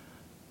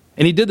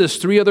 And he did this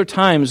 3 other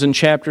times in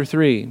chapter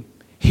 3.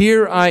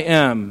 Here I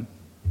am.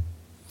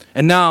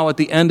 And now, at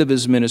the end of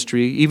his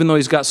ministry, even though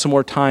he's got some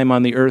more time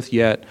on the earth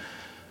yet,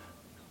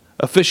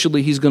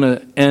 officially he's going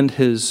to end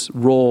his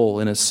role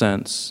in a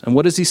sense. And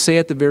what does he say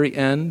at the very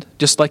end?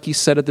 Just like he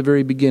said at the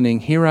very beginning,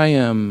 here I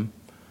am.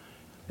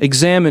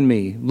 Examine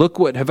me. Look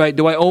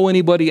do I owe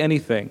anybody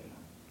anything?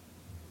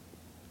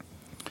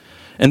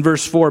 In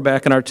verse 4,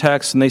 back in our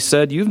text, and they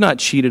said, you've not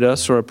cheated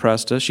us or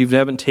oppressed us. You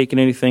haven't taken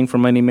anything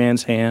from any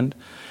man's hand.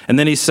 And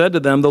then he said to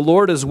them, the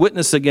Lord is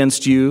witness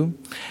against you,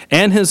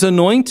 and his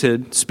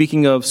anointed,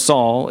 speaking of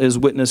Saul, is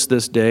witness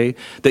this day,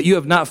 that you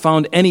have not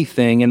found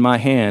anything in my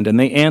hand. And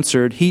they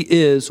answered, he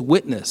is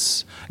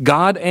witness.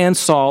 God and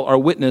Saul are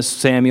witness,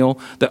 Samuel,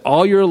 that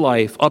all your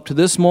life, up to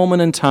this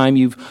moment in time,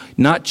 you've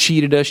not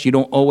cheated us, you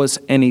don't owe us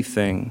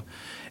anything.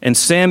 And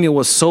Samuel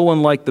was so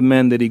unlike the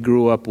men that he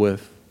grew up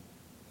with.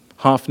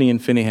 Hophni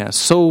and Phinehas,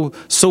 so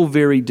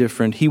very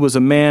different. He was a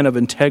man of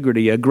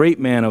integrity, a great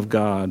man of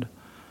God.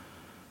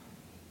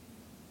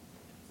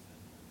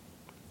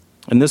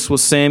 And this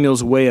was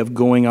Samuel's way of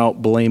going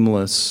out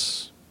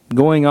blameless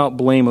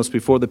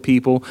before the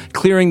people,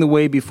 clearing the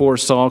way before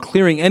Saul,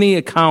 clearing any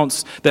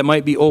accounts that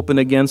might be open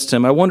against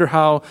him. I wonder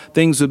how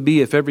things would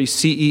be if every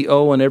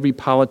CEO and every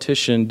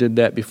politician did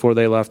that before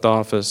they left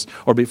office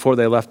or before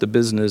they left the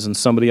business and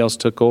somebody else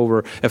took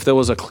over. If there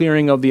was a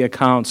clearing of the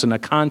accounts and a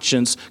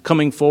conscience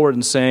coming forward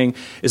and saying,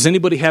 does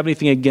anybody have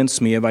anything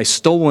against me? Have I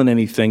stolen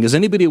anything? Is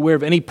anybody aware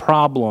of any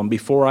problem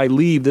before I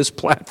leave this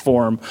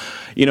platform?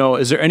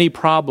 Is there any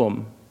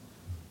problem?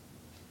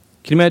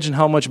 Can you imagine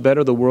how much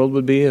better the world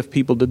would be if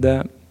people did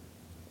that?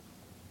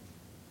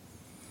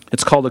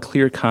 It's called a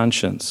clear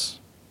conscience.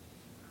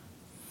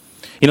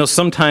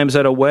 Sometimes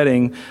at a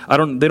wedding,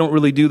 they don't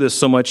really do this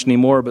so much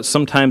anymore, but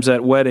sometimes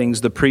at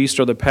weddings, the priest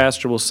or the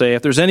pastor will say,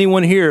 if there's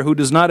anyone here who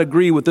does not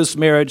agree with this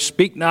marriage,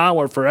 speak now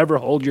or forever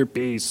hold your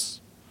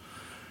peace.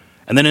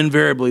 And then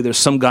invariably, there's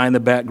some guy in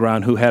the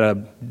background who had a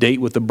date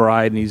with the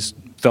bride and he's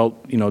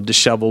felt,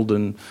 disheveled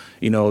and,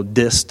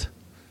 dissed.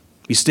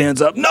 He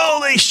stands up, no,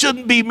 they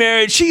shouldn't be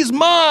married. She's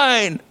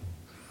mine.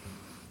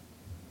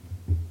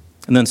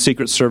 And then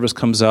Secret Service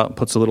comes out and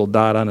puts a little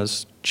dot on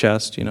his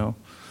chest, No.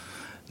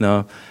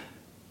 You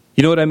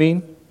know what I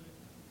mean?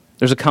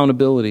 There's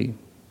accountability.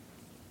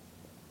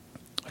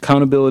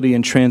 Accountability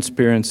and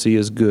transparency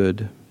is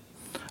good.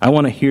 I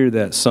want to hear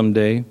that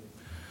someday.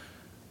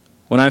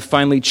 When I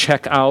finally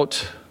check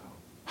out,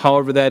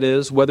 however that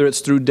is, whether it's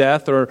through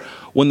death or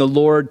when the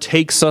Lord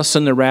takes us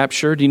in the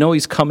rapture. Do you know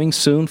he's coming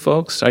soon,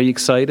 folks? Are you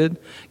excited?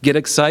 Get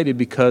excited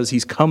because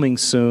he's coming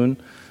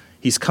soon.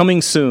 He's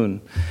coming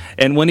soon.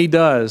 And when he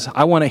does,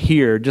 I want to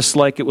hear, just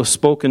like it was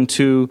spoken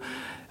to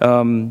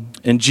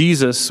in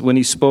Jesus when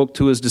he spoke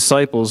to his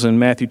disciples in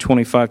Matthew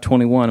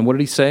 25:21. And what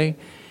did he say?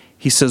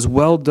 He says,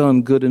 well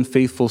done, good and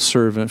faithful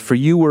servant. For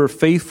you were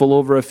faithful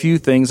over a few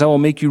things. I will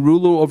make you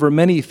ruler over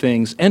many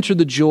things. Enter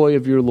the joy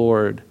of your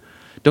Lord.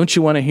 Don't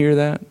you want to hear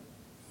that?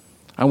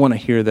 I want to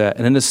hear that.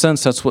 And in a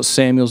sense, that's what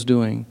Samuel's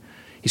doing.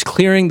 He's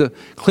clearing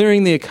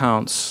the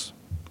accounts,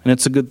 and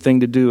it's a good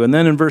thing to do. And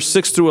then in verse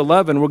 6 through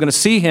 11, we're going to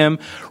see him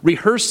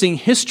rehearsing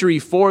history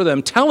for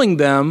them, telling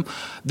them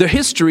the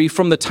history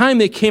from the time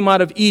they came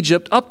out of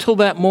Egypt up till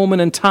that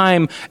moment in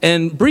time,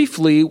 and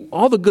briefly,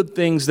 all the good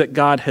things that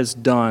God has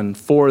done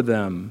for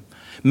them,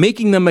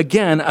 making them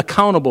again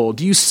accountable.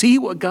 Do you see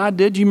what God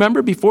did? Do you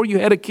remember before you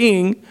had a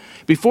king?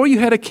 Before you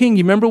had a king,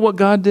 you remember what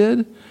God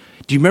did?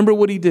 Do you remember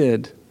what he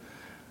did?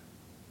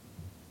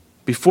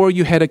 Before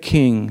you had a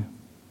king,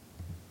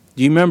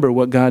 do you remember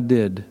what God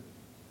did?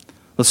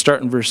 Let's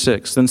start in verse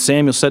 6. Then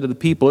Samuel said to the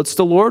people, it's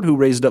the Lord who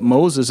raised up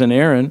Moses and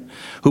Aaron,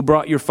 who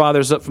brought your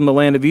fathers up from the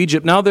land of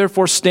Egypt. Now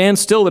therefore stand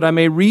still, that I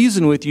may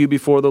reason with you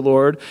before the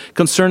Lord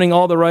concerning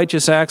all the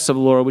righteous acts of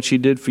the Lord, which he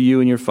did for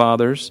you and your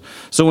fathers.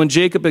 So when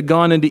Jacob had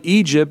gone into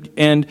Egypt,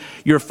 and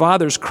your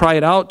fathers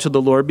cried out to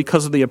the Lord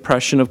because of the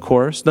oppression, of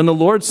course, then the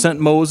Lord sent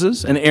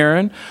Moses and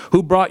Aaron,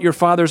 who brought your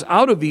fathers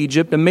out of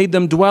Egypt and made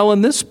them dwell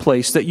in this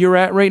place that you're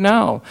at right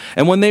now.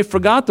 And when they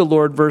forgot the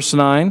Lord, verse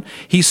 9,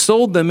 he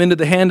sold them into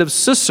the hand of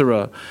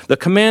Sisera, the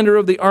commander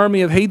of the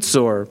army of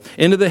Hazor,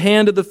 into the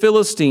hand of the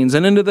Philistines,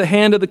 and into the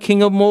hand of the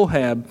king of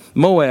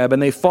Moab,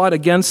 and they fought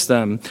against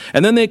them.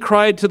 And then they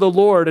cried to the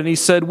Lord, and he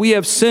said, we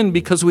have sinned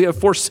because we have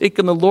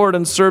forsaken the Lord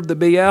and served the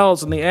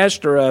Baals and the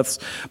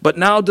Ashtoreths. But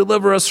now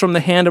deliver us from the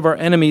hand of our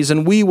enemies,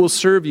 and we will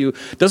serve you.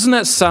 Doesn't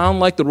that sound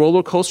like the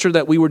roller coaster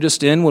that we were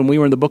just in when we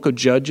were in the book of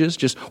Judges?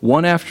 Just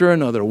one after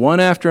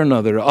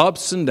another,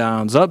 ups and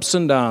downs, ups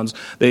and downs.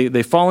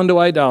 They fall into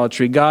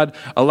idolatry. God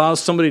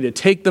allows somebody to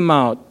take them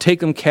out,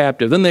 take them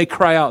captive. Then they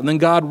cry out, and then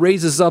God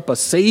raises up a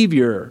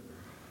Savior,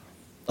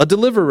 a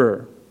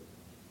deliverer,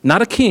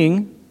 not a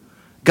king.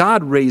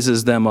 God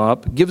raises them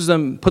up,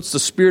 puts the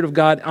Spirit of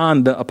God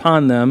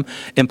upon them,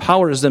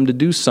 empowers them to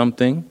do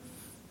something,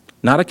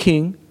 not a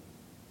king.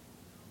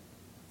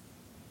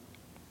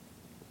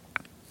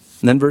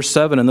 And then verse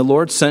 7, and the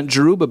Lord sent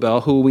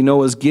Jerubbaal, who we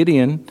know as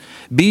Gideon,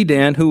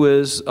 Bedan, who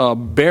is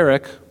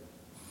Barak,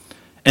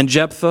 and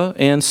Jephthah,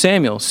 and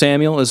Samuel.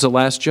 Samuel is the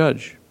last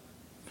judge.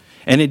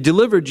 And it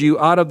delivered you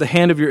out of the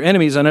hand of your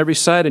enemies on every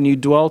side, and you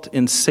dwelt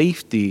in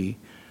safety.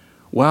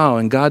 Wow,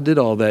 and God did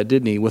all that,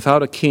 didn't he?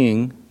 Without a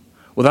king,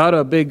 without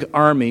a big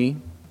army,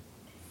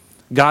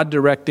 God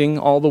directing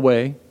all the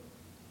way.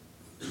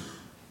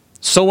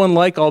 So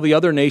unlike all the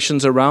other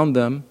nations around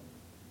them.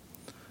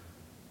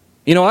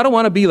 I don't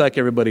want to be like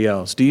everybody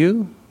else, do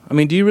you?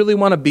 Do you really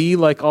want to be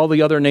like all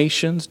the other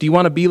nations? Do you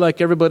want to be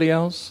like everybody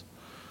else?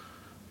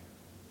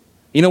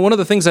 One of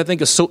the things I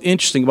think is so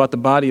interesting about the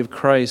body of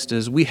Christ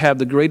is we have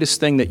the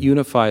greatest thing that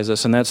unifies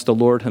us, and that's the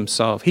Lord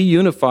himself. He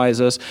unifies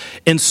us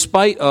in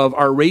spite of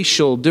our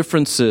racial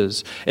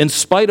differences, in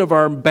spite of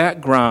our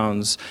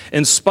backgrounds,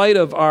 in spite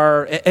of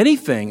our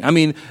anything.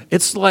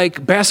 It's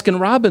like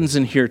Baskin-Robbins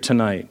in here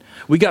tonight.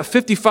 We got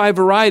 55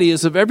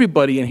 varieties of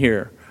everybody in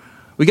here.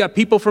 We got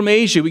people from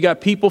Asia. We got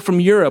people from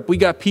Europe. We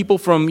got people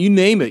from, you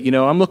name it.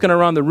 I'm looking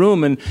around the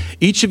room, and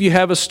each of you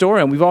have a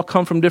story, and we've all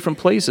come from different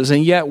places,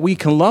 and yet we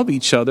can love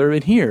each other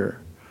in here.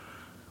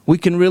 We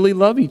can really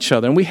love each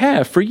other, and we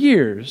have for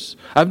years.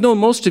 I've known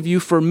most of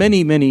you for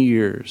many, many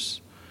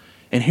years.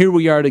 And here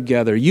we are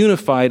together,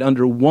 unified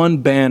under one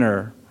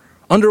banner,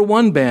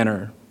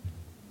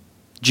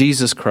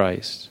 Jesus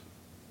Christ.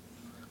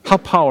 How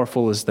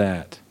powerful is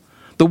that?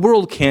 The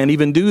world can't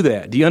even do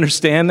that. Do you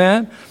understand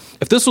that?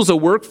 If this was a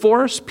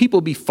workforce, people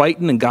would be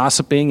fighting and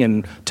gossiping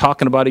and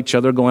talking about each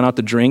other, going out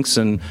to drinks,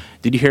 and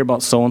did you hear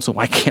about so-and-so?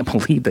 I can't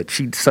believe that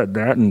she said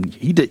that, and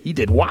he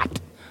did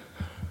what?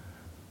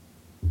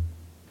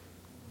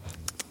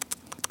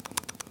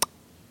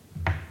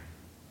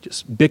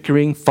 Just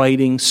bickering,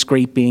 fighting,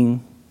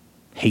 scraping,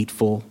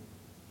 hateful.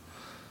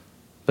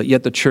 But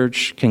yet the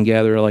church can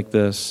gather like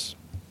this.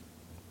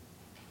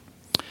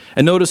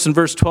 And notice in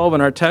verse 12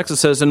 in our text it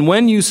says, and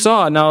when you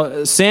saw,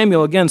 now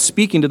Samuel again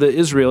speaking to the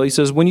Israel, he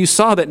says, when you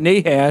saw that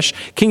Nahash,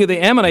 king of the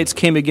Ammonites,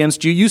 came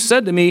against you, you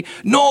said to me,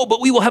 no,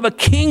 but we will have a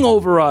king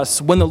over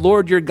us when the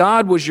Lord your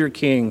God was your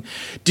king.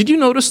 Did you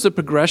notice the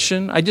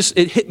progression?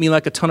 It hit me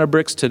like a ton of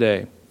bricks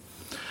today.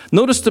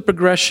 Notice the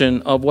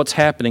progression of what's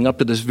happening up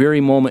to this very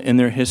moment in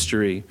their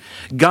history.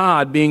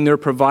 God being their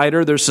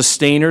provider, their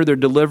sustainer, their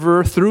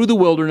deliverer through the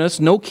wilderness.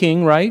 No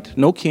king, right?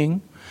 No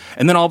king.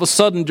 And then all of a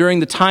sudden,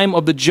 during the time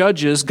of the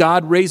judges,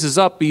 God raises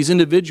up these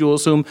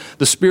individuals whom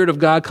the Spirit of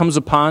God comes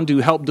upon to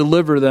help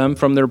deliver them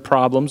from their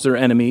problems, their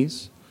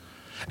enemies.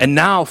 And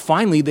now,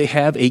 finally, they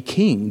have a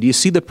king. Do you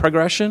see the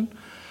progression?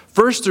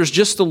 First, there's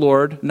just the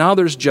Lord. Now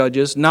there's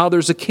judges. Now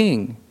there's a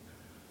king.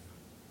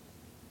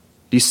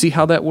 Do you see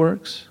how that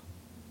works?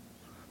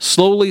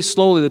 Slowly,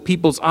 the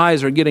people's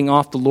eyes are getting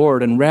off the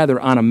Lord and rather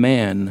on a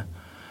man.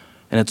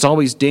 And it's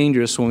always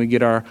dangerous when we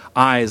get our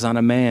eyes on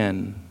a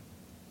man.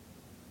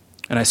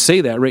 And I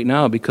say that right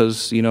now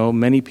because,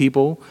 many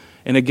people,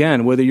 and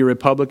again, whether you're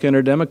Republican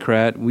or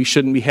Democrat, we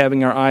shouldn't be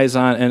having our eyes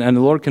on, and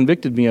the Lord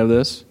convicted me of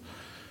this,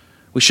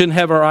 we shouldn't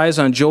have our eyes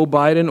on Joe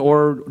Biden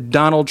or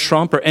Donald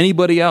Trump or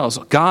anybody else.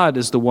 God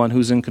is the one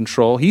who's in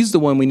control. He's the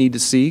one we need to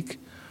seek.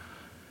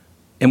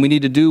 And we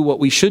need to do what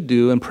we should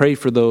do and pray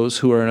for those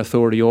who are in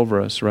authority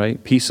over us,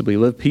 right? Peaceably,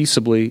 live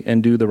peaceably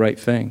and do the right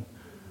thing.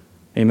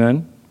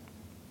 Amen?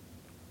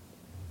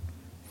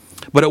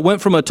 But it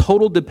went from a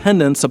total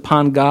dependence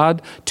upon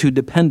God to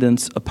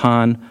dependence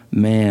upon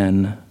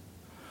man.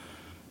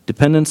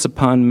 Dependence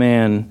upon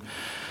man.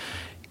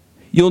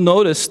 You'll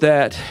notice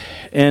that,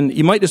 and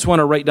you might just want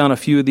to write down a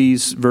few of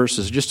these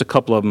verses, just a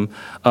couple of them.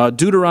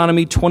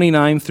 Deuteronomy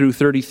 29 through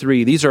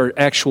 33. These are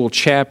actual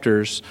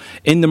chapters.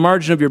 In the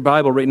margin of your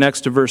Bible, right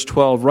next to verse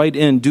 12, write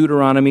in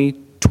Deuteronomy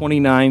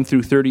 29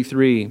 through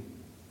 33.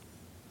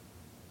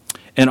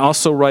 And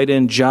also write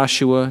in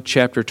Joshua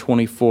chapter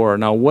 24.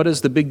 Now, what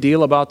is the big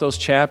deal about those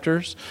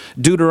chapters?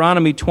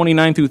 Deuteronomy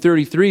 29 through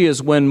 33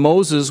 is when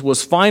Moses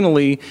was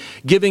finally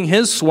giving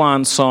his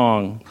swan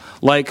song,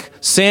 like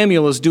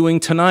Samuel is doing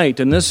tonight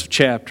in this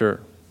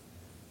chapter.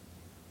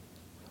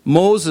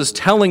 Moses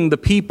telling the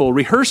people,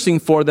 rehearsing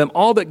for them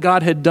all that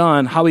God had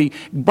done, how he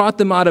brought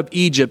them out of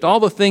Egypt, all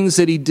the things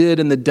that he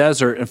did in the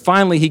desert. And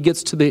finally he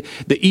gets to the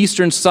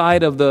eastern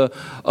side of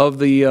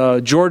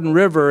the Jordan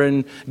River,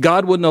 and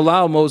God wouldn't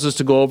allow Moses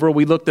to go over.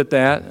 We looked at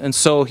that. And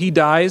so he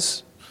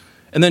dies.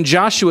 And then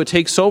Joshua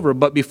takes over.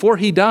 But before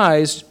he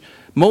dies,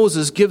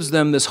 Moses gives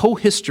them this whole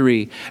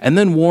history and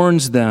then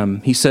warns them.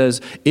 He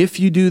says, if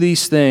you do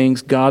these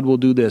things, God will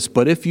do this.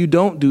 But if you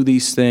don't do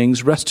these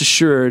things, rest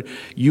assured,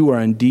 you are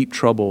in deep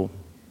trouble.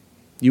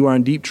 You are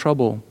in deep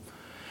trouble.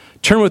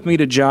 Turn with me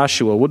to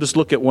Joshua. We'll just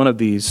look at one of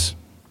these.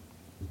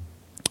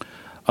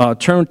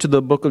 Turn to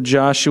the book of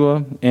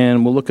Joshua,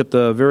 and we'll look at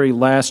the very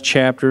last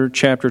chapter,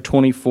 chapter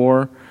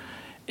 24.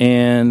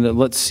 And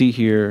let's see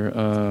here.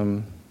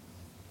 And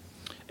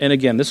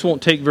again, this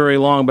won't take very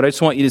long, but I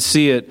just want you to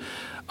see it.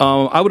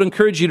 I would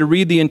encourage you to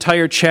read the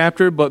entire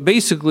chapter, but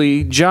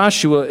basically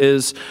Joshua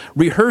is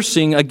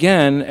rehearsing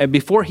again,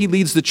 before he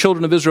leads the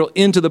children of Israel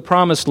into the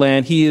promised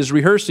land, he is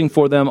rehearsing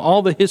for them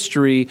all the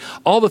history,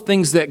 all the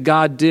things that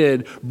God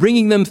did,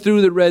 bringing them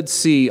through the Red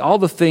Sea, all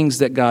the things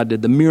that God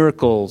did, the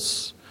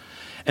miracles.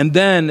 And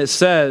then it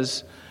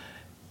says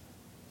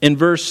in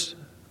verse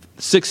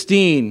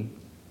 16,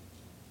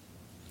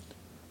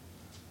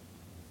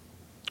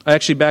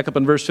 actually back up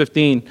in verse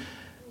 15,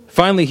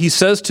 Finally, he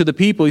says to the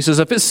people, he says,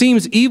 if it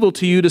seems evil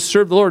to you to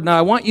serve the Lord. Now,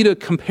 I want you to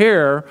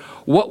compare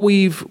what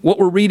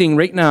we're reading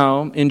right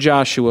now in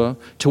Joshua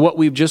to what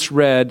we've just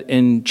read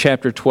in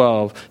chapter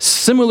 12.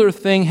 Similar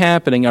thing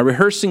happening, a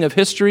rehearsing of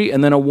history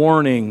and then a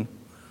warning.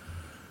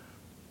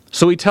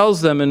 So he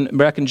tells them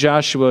back in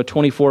Joshua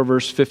 24,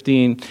 verse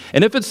 15,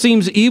 and if it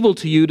seems evil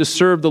to you to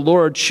serve the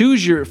Lord,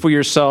 choose for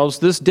yourselves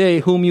this day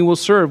whom you will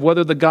serve,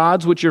 whether the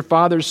gods which your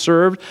fathers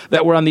served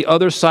that were on the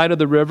other side of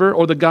the river,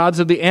 or the gods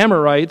of the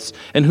Amorites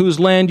in whose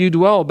land you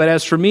dwell. But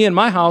as for me and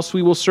my house,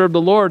 we will serve the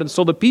Lord. And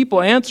so the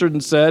people answered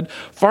and said,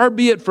 far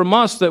be it from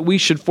us that we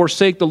should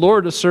forsake the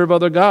Lord to serve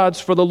other gods,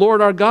 for the Lord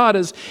our God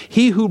is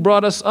he who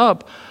brought us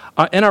up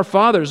and our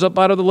fathers up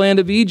out of the land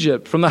of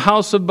Egypt, from the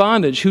house of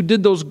bondage, who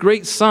did those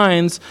great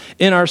signs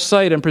in our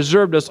sight and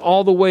preserved us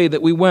all the way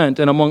that we went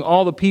and among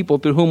all the people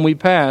through whom we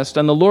passed.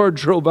 And the Lord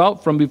drove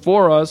out from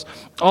before us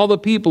all the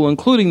people,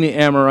 including the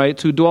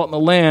Amorites who dwelt in the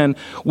land.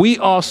 We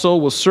also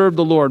will serve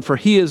the Lord, for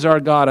he is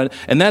our God.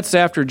 And that's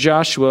after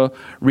Joshua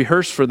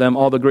rehearsed for them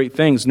all the great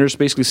things. And they're just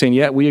basically saying,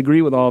 yeah, we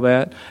agree with all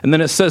that. And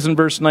then it says in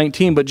verse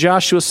 19, but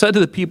Joshua said to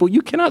the people,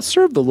 you cannot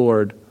serve the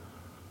Lord.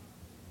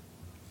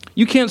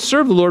 You can't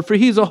serve the Lord, for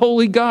he's a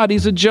holy God.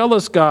 He's a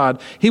jealous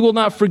God. He will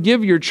not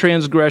forgive your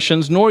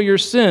transgressions nor your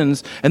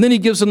sins. And then he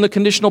gives them the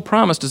conditional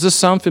promise. Does this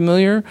sound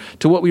familiar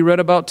to what we read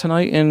about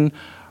tonight in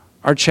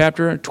our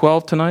chapter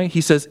 12 tonight?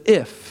 He says,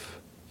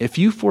 if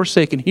you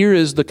forsake, and here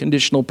is the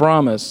conditional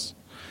promise,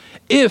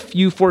 if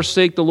you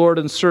forsake the Lord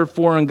and serve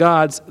foreign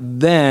gods,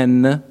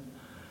 then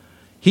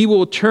he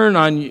will turn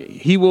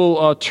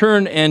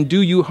and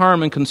do you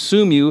harm and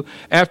consume you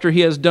after he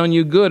has done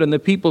you good. And the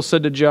people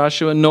said to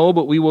Joshua, no,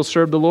 but we will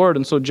serve the Lord.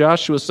 And so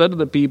Joshua said to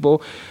the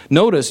people,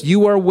 notice,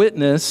 you are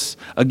witness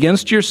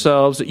against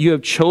yourselves that you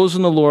have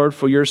chosen the Lord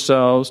for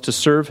yourselves to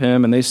serve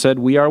him. And they said,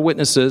 we are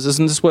witnesses.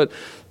 Isn't this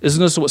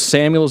what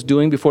Samuel is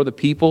doing before the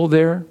people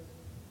there?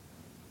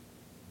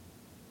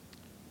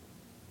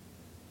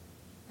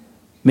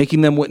 Making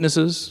them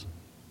witnesses.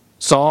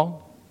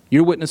 Saul,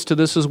 you're witness to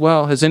this as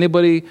well. Has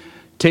anybody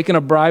taken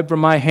a bribe from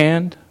my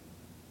hand?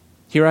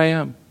 Here I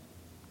am.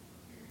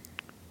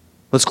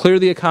 Let's clear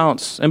the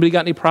accounts. Anybody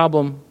got any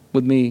problem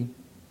with me?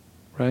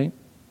 Right?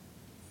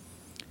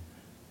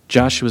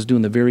 Joshua's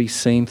doing the very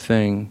same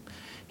thing.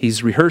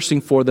 He's rehearsing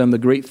for them the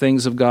great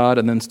things of God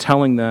and then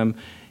telling them,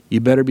 you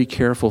better be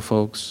careful,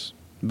 folks.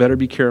 Better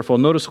be careful.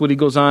 Notice what he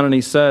goes on and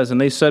he says,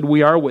 and they said,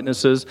 we are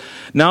witnesses.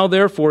 Now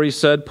therefore, he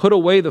said, put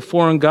away the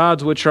foreign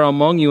gods which are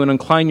among you and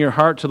incline your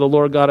heart to the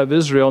Lord God of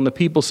Israel. And the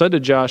people said to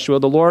Joshua,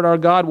 the Lord our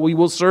God we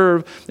will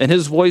serve, and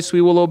his voice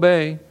we will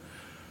obey.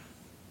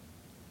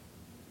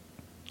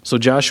 So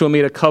Joshua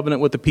made a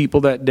covenant with the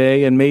people that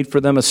day and made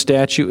for them a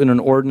statute and an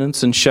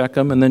ordinance in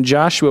Shechem. And then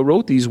Joshua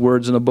wrote these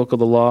words in the book of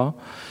the law.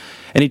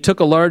 And he took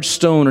a large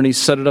stone and he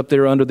set it up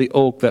there under the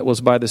oak that was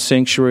by the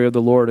sanctuary of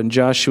the Lord. And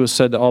Joshua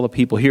said to all the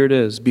people, here it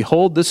is.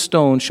 Behold, this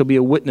stone shall be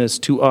a witness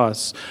to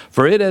us,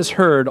 for it has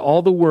heard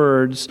all the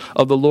words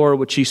of the Lord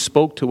which he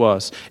spoke to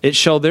us. It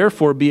shall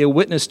therefore be a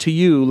witness to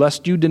you,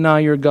 lest you deny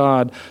your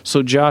God.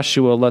 So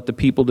Joshua let the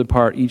people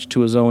depart, each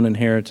to his own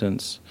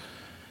inheritance.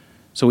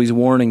 So he's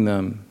warning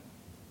them.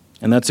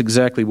 And that's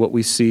exactly what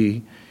we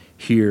see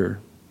here.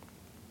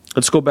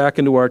 Let's go back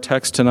into our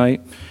text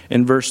tonight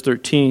in verse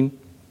 13.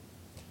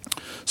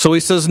 So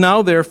he says,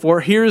 now therefore,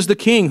 here is the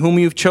king whom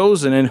you've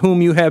chosen and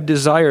whom you have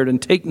desired.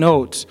 And take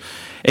note.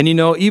 And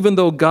even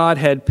though God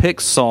had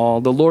picked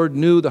Saul, the Lord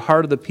knew the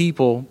heart of the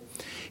people.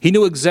 He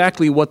knew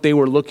exactly what they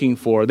were looking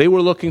for. They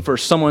were looking for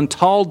someone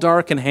tall,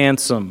 dark, and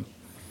handsome.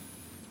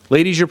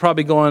 Ladies, you're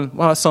probably going,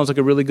 wow, that sounds like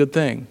a really good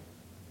thing.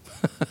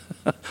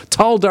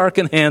 Tall, dark,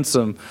 and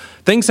handsome.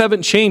 Things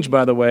haven't changed,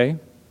 by the way.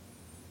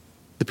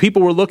 The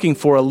people were looking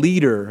for a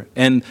leader.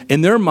 And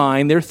in their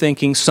mind, they're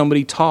thinking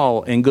somebody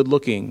tall and good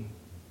looking.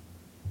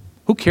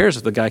 Who cares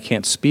if the guy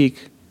can't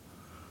speak?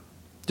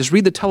 Just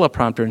read the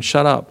teleprompter and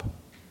shut up.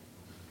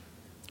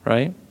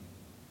 Right?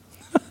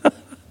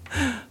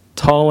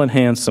 Tall and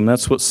handsome.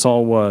 That's what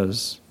Saul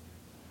was.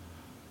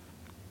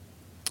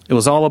 It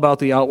was all about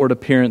the outward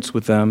appearance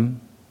with them.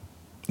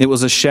 It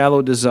was a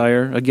shallow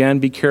desire. Again,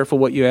 be careful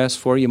what you ask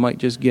for. You might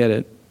just get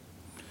it.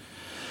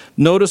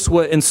 Notice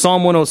what in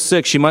Psalm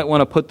 106, you might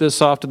want to put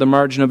this off to the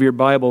margin of your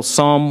Bible.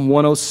 Psalm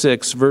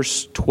 106,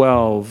 verse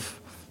 12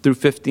 through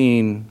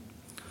 15.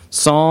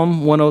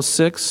 Psalm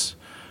 106,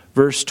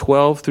 verse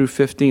 12 through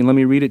 15. Let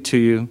me read it to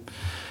you.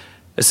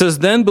 It says,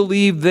 then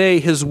believed they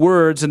his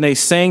words, and they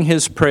sang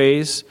his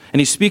praise. And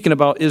he's speaking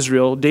about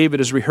Israel. David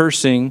is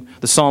rehearsing,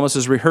 the psalmist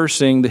is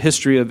rehearsing the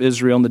history of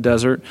Israel in the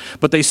desert.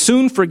 But they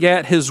soon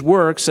forgat his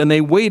works, and they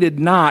waited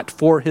not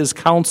for his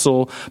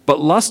counsel,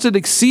 but lusted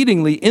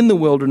exceedingly in the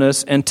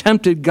wilderness, and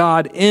tempted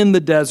God in the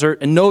desert.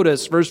 And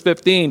notice, verse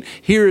 15,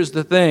 here is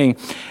the thing.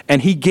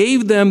 And he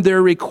gave them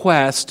their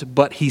request,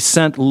 but he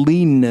sent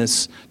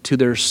leanness to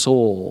their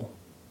soul.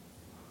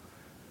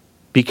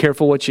 Be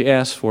careful what you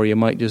ask for, you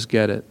might just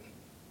get it.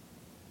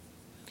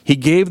 He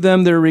gave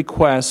them their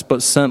request,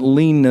 but sent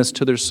leanness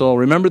to their soul.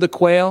 Remember the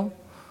quail?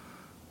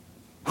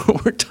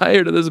 We're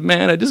tired of this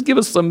manna. Just give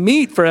us some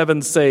meat, for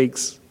heaven's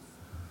sakes.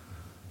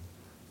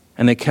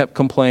 And they kept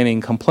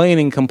complaining.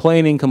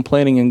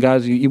 And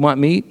God, you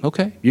want meat?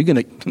 Okay. You're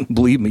going to,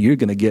 believe me, you're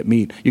going to get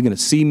meat. You're going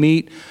to see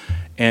meat,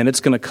 and it's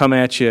going to come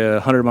at you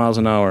 100 miles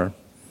an hour.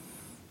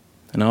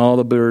 And all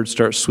the birds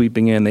start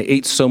sweeping in. They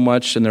ate so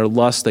much in their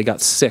lust, they got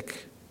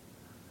sick.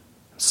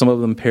 Some of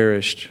them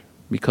perished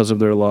because of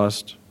their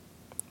lust.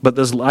 But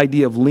this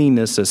idea of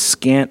leanness is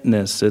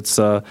scantness.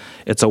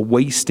 It's a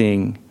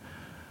wasting.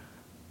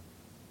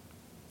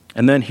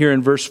 And then here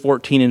in verse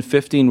 14 and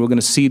 15, we're going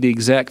to see the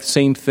exact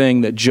same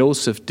thing that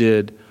Joseph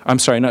did. I'm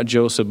sorry, not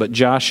Joseph, but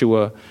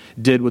Joshua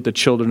did with the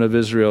children of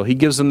Israel. He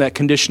gives them that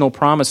conditional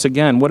promise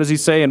again. What does he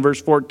say in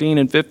verse 14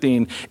 and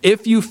 15?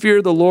 If you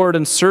fear the Lord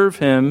and serve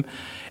him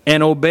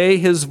and obey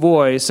his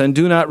voice and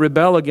do not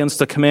rebel against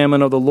the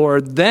commandment of the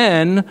Lord,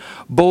 then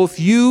both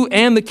you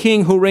and the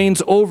king who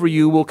reigns over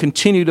you will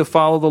continue to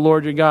follow the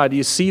Lord your God. Do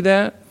you see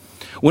that?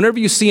 Whenever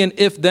you see an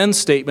if-then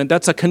statement,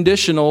 that's a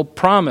conditional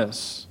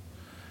promise.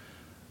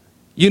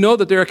 You know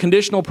that there are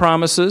conditional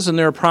promises, and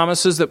there are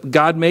promises that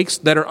God makes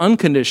that are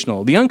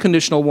unconditional. The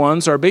unconditional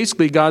ones are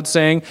basically God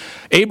saying,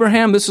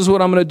 Abraham, this is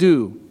what I'm going to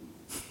do.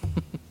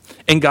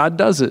 And God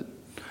does it.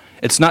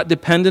 It's not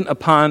dependent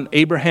upon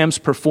Abraham's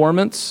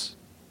performance.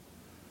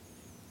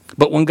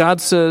 But when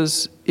God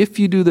says, if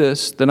you do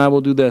this, then I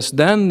will do this,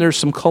 then there's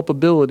some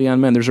culpability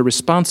on men. There's a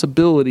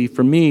responsibility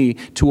for me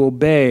to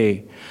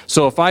obey.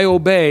 So if I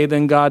obey,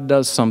 then God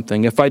does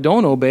something. If I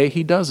don't obey,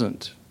 he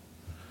doesn't.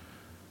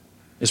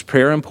 Is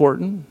prayer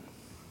important?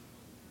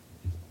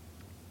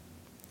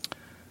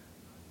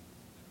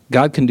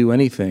 God can do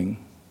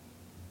anything,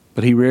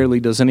 but he rarely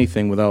does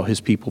anything without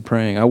his people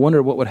praying. I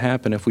wonder what would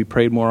happen if we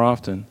prayed more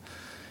often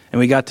and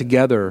we got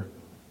together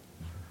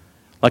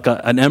like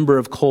an ember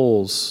of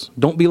coals.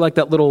 Don't be like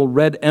that little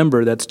red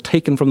ember that's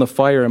taken from the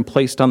fire and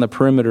placed on the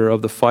perimeter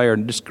of the fire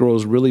and just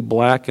grows really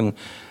black and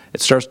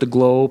it starts to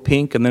glow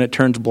pink and then it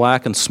turns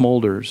black and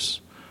smolders.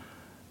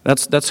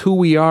 That's who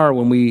we are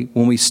when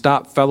we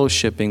stop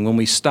fellowshipping, when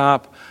we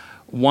stop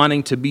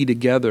wanting to be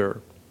together.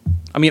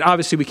 I mean,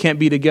 obviously we can't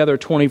be together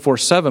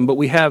 24/7, but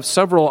we have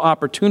several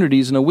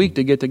opportunities in a week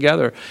to get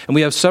together, and we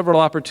have several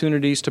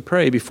opportunities to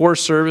pray before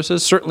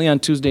services, certainly on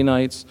Tuesday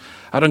nights.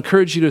 I'd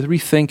encourage you to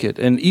rethink it,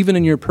 and even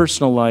in your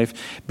personal life,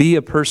 be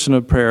a person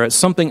of prayer. It's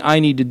something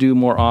I need to do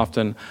more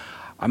often.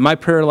 My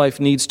prayer life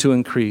needs to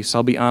increase,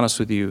 I'll be honest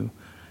with you,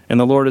 and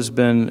the Lord has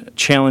been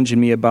challenging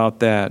me about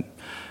that.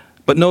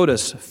 But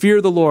notice, fear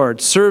the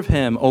Lord, serve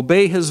him,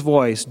 obey his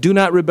voice, do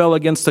not rebel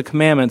against the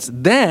commandments.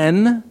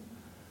 Then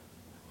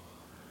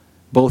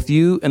both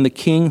you and the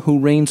king who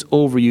reigns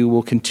over you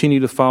will continue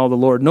to follow the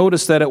Lord.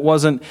 Notice that it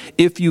wasn't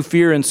if you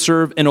fear and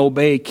serve and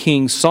obey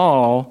King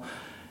Saul.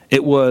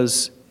 It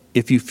was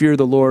if you fear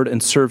the Lord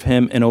and serve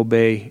him and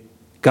obey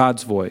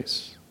God's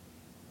voice.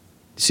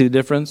 See the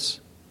difference?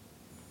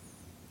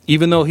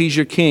 Even though he's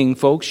your king,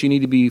 folks, you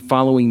need to be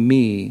following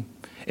me.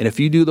 And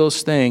if you do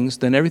those things,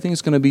 then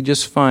everything's going to be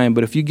just fine.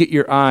 But if you get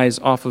your eyes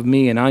off of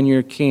me and on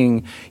your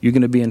king, you're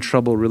going to be in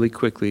trouble really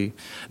quickly.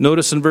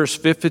 Notice in verse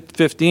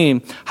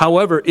 15,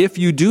 however, if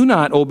you do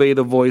not obey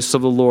the voice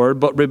of the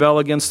Lord, but rebel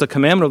against the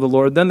commandment of the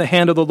Lord, then the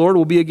hand of the Lord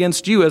will be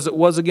against you as it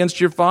was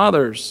against your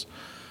fathers.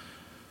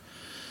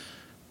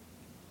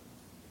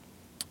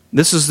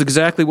 This is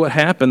exactly what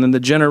happened in the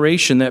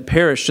generation that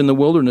perished in the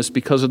wilderness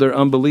because of their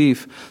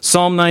unbelief.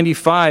 Psalm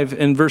 95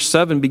 in verse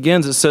 7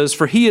 begins, it says,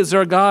 for he is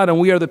our God and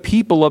we are the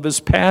people of his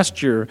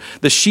pasture,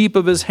 the sheep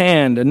of his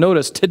hand. And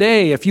notice,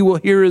 today, if you will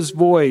hear his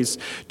voice,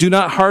 do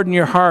not harden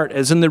your heart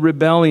as in the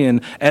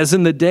rebellion, as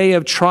in the day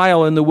of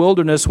trial in the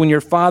wilderness when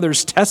your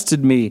fathers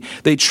tested me.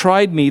 They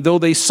tried me, though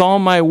they saw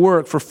my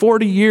work. For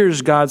 40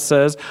 years, God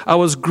says, I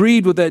was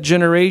grieved with that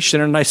generation,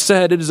 and I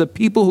said, it is a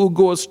people who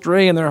go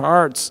astray in their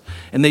hearts,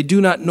 and they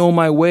do not know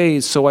my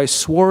ways, so I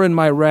swore in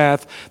my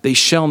wrath, they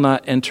shall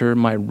not enter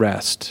my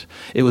rest.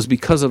 It was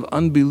because of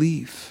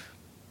unbelief.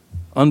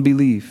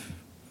 Unbelief.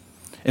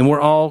 And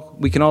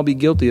we can all be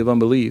guilty of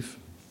unbelief.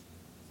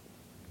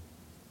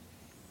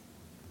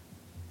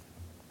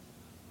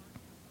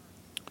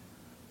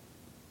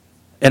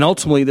 And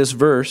ultimately this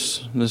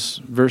verse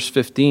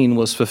 15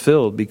 was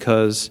fulfilled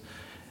because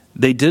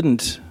they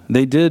did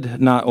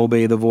not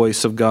obey the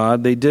voice of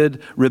God. They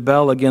did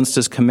rebel against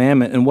his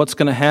commandment. And what's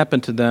going to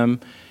happen to them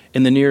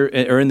in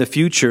the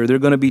future? They're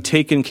going to be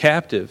taken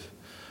captive.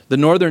 The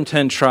northern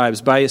 10 tribes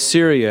by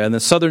Assyria and the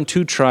southern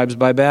 2 tribes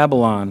by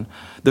Babylon.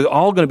 They're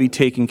all going to be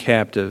taken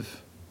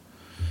captive.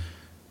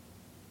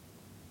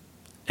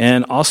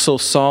 And also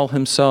Saul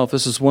himself.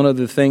 This is one of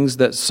the things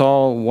that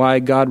why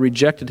God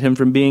rejected him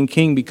from being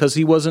king, because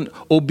he wasn't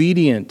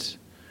obedient.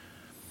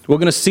 We're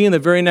going to see in the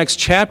very next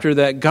chapter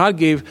that God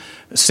gave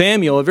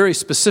Samuel a very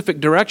specific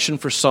direction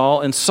for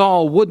Saul, and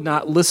Saul would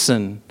not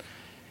listen.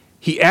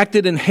 He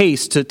acted in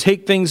haste to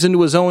take things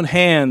into his own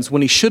hands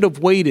when he should have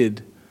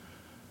waited.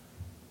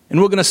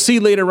 And we're going to see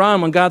later on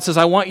when God says,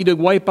 I want you to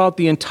wipe out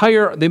the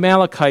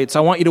Amalekites.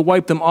 I want you to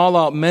wipe them all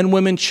out. Men,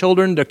 women,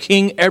 children, the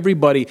king,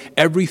 everybody,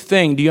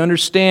 everything. Do you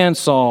understand,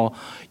 Saul?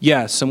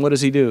 Yes. And what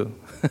does he do?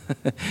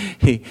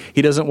 He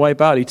doesn't wipe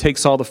out. He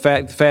takes all the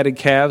fatted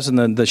calves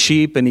and the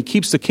sheep, and he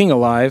keeps the king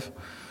alive.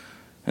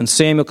 And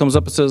Samuel comes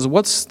up and says,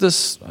 what's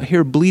this I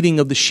hear bleating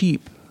of the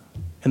sheep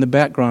in the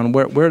background?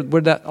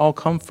 Where'd that all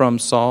come from,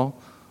 Saul?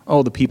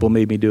 Oh, the people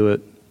made me do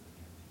it.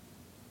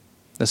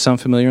 That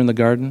sound familiar in the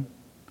garden?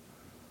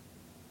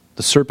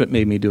 The serpent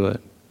made me do it.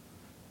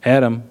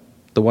 Adam,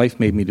 the wife,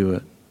 made me do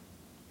it.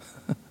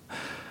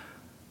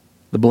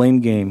 The blame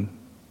game.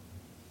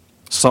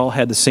 Saul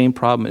had the same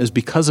problem. It was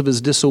because of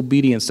his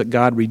disobedience that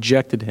God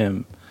rejected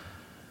him.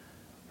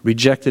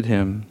 Rejected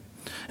him.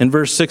 In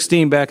verse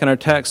 16, back in our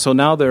text, so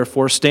now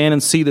therefore stand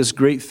and see this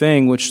great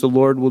thing which the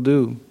Lord will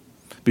do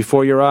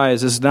before your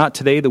eyes. Is not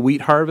today the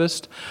wheat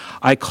harvest?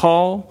 I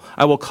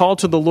will call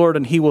to the Lord,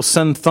 and he will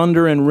send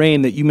thunder and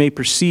rain, that you may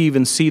perceive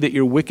and see that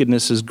your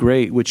wickedness is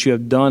great, which you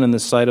have done in the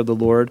sight of the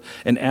Lord,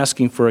 and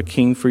asking for a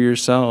king for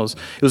yourselves.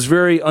 It was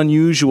very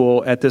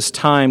unusual at this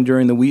time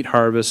during the wheat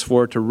harvest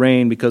for it to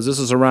rain, because this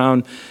is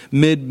around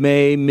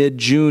mid-May,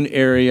 mid-June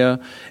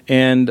area,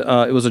 and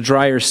it was a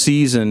drier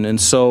season.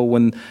 And so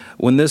when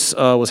this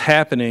was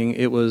happening,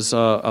 it was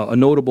a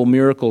notable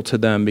miracle to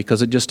them,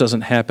 because it just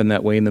doesn't happen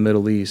that way in the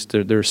Middle East.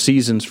 There are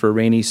seasons for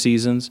rainy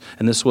seasons,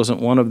 and this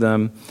wasn't one of them.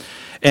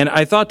 And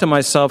I thought to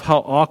myself how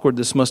awkward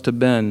this must have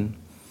been,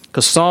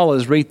 because Saul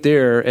is right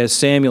there as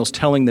Samuel's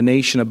telling the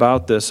nation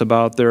about this,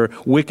 about their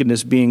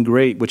wickedness being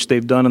great, which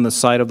they've done in the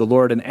sight of the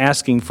Lord, and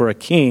asking for a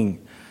king.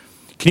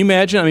 Can you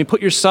imagine? I mean,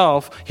 put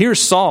yourself, here's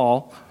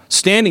Saul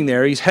standing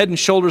there, he's head and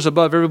shoulders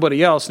above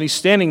everybody else, and he's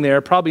standing there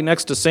probably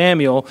next to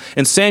Samuel,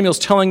 and Samuel's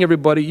telling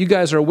everybody, you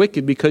guys are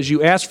wicked because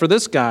you asked for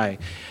this guy.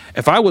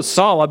 If I was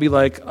Saul, I'd be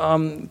like,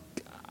 I'm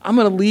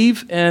going to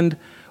leave, and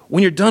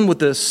when you're done with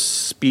this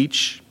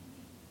speech,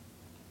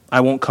 I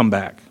won't come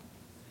back.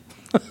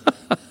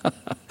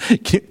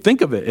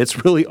 Think of it.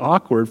 It's really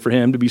awkward for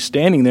him to be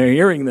standing there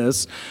hearing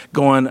this,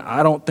 going,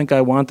 I don't think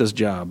I want this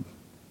job.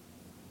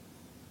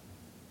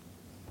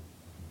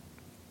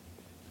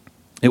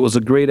 It was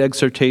a great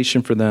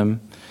exhortation for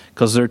them,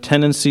 because their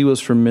tendency was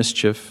for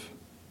mischief.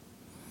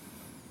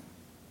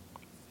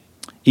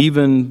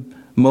 Even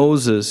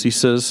Moses, he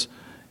says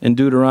in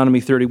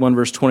Deuteronomy 31,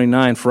 verse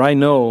 29, for I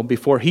know,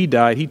 before he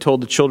died, he told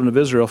the children of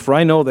Israel, for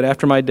I know that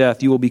after my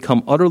death you will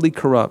become utterly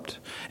corrupt,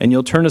 and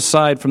you'll turn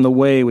aside from the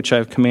way which I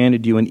have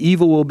commanded you, and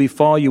evil will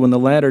befall you in the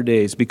latter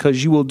days,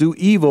 because you will do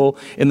evil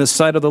in the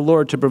sight of the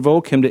Lord to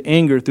provoke him to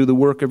anger through the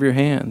work of your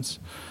hands.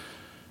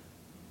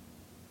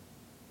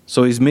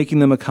 So he's making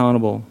them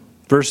accountable.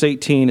 Verse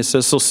 18, it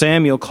says, so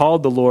Samuel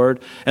called the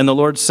Lord, and the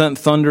Lord sent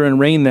thunder and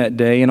rain that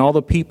day, and all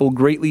the people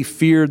greatly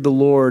feared the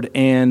Lord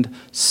and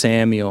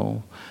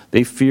Samuel.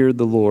 They feared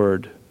the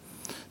Lord.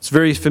 It's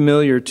very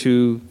familiar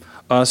to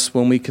us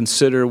when we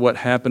consider what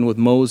happened with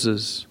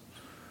Moses.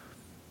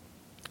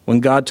 When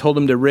God told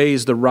him to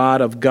raise the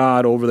rod of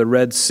God over the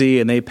Red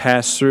Sea and they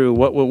passed through,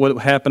 what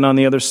happened on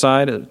the other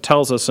side? It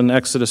tells us in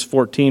Exodus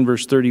 14,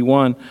 verse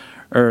 31,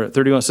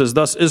 it says,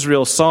 thus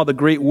Israel saw the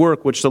great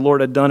work which the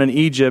Lord had done in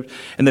Egypt,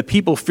 and the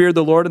people feared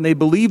the Lord, and they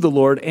believed the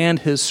Lord and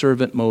his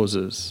servant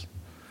Moses.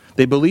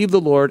 They believed the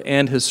Lord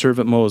and his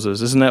servant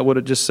Moses. Isn't that what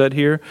it just said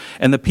here?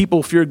 And the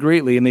people feared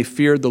greatly, and they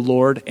feared the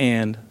Lord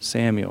and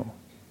Samuel.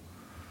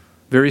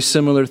 Very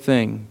similar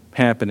thing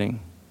happening.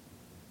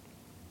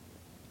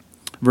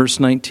 Verse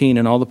 19,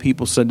 and all the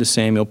people said to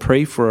Samuel,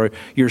 pray for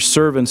your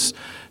servants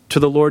to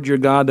the Lord your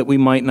God that we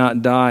might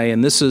not die.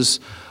 And this is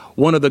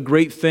one of the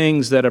great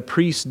things that a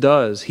priest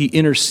does. He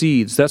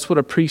intercedes. That's what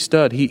a priest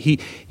does.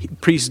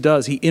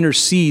 He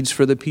intercedes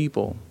for the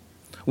people.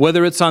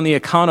 Whether it's on the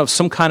account of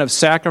some kind of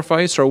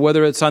sacrifice or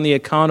whether it's on the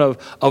account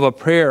of a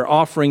prayer,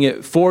 offering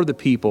it for the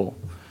people.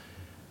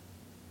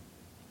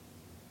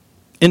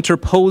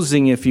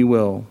 Interposing, if you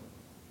will.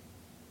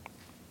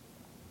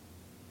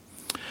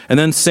 And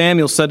then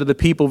Samuel said to the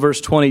people, verse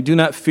 20, do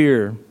not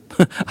fear.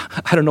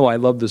 I don't know, I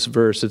love this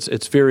verse.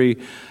 It's very,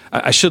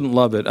 I shouldn't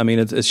love it. I mean,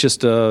 it's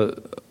just a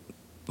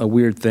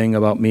weird thing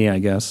about me, I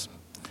guess.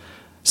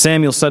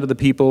 Samuel said to the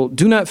people,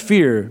 do not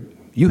fear,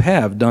 you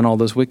have done all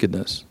this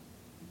wickedness.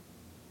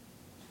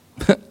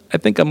 I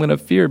think I'm going to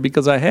fear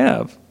because I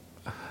have.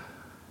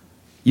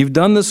 You've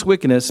done this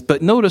wickedness,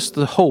 but notice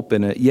the hope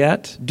in it.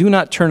 Yet, do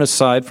not turn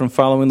aside from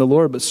following the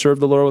Lord, but serve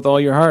the Lord with all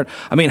your heart.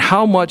 I mean,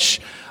 how much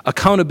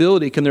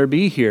accountability can there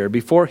be here?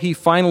 Before he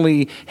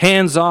finally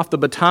hands off the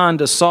baton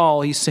to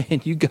Saul, he's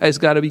saying, you guys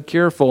got to be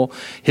careful.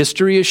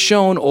 History has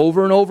shown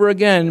over and over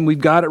again. We've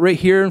got it right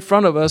here in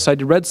front of us. I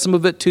read some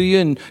of it to you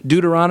in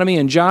Deuteronomy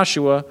and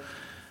Joshua.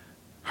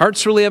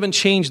 Hearts really haven't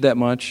changed that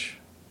much.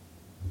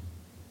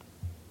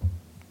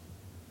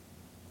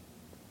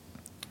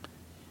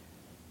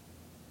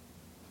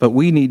 But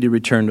we need to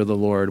return to the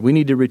Lord. We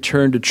need to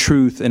return to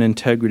truth and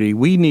integrity.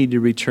 We need to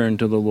return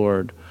to the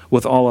Lord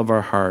with all of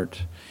our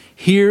heart.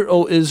 Hear,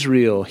 O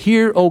Israel.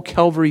 Hear, O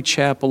Calvary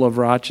Chapel of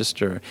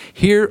Rochester.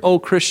 Hear, O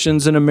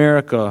Christians in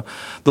America.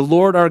 The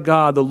Lord our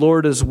God, the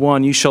Lord is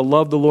one. You shall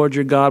love the Lord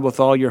your God with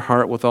all your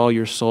heart, with all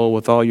your soul,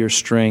 with all your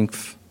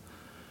strength.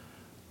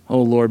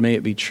 Oh Lord, may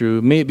it be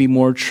true. May it be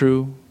more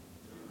true.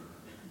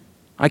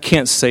 I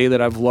can't say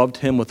that I've loved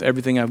him with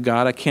everything I've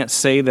got. I can't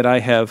say that I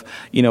have,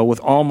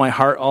 with all my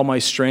heart, all my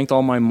strength,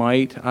 all my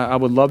might. I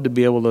would love to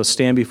be able to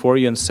stand before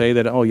you and say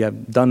that, oh yeah,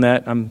 I've done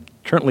that. I'm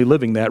currently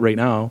living that right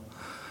now.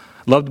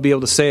 I'd love to be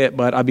able to say it,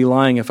 but I'd be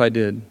lying if I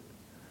did.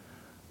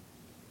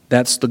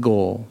 That's the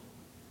goal.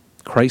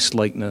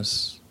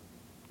 Christ-likeness.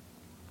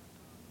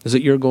 Is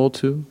it your goal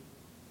too?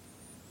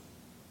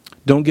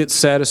 Don't get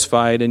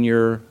satisfied in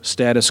your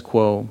status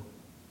quo.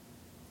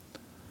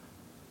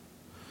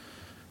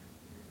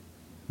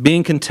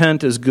 Being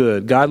content is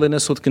good.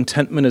 Godliness with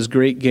contentment is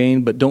great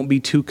gain, but don't be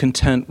too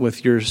content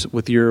with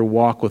your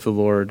walk with the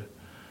Lord.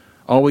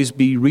 Always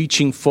be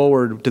reaching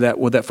forward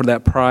to for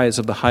that prize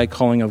of the high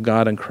calling of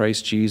God in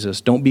Christ Jesus.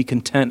 Don't be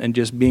content in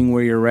just being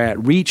where you're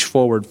at. Reach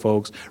forward,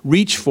 folks.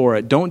 Reach for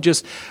it. Don't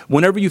just,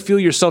 whenever you feel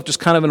yourself just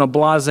kind of in a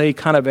blasé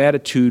kind of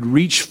attitude,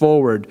 reach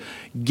forward.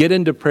 Get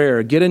into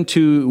prayer. Get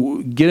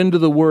into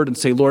the Word and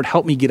say, Lord,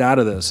 help me get out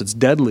of this. It's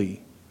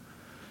deadly.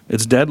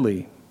 It's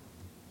deadly.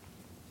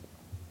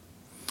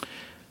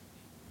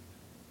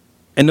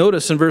 And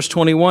notice in verse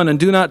 21, and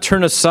do not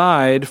turn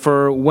aside,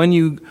 for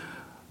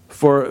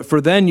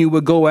then you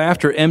would go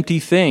after empty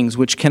things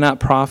which cannot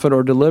profit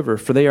or deliver,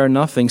 for they are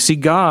nothing. See,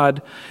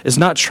 God is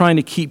not trying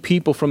to keep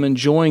people from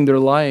enjoying their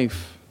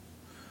life.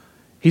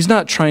 He's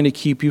not trying to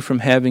keep you from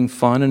having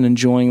fun and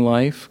enjoying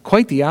life.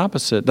 Quite the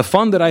opposite. The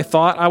fun that I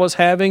thought I was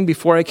having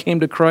before I came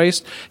to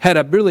Christ had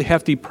a really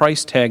hefty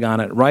price tag on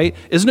it, right?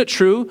 Isn't it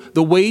true?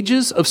 The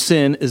wages of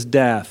sin is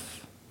death.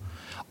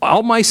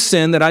 All my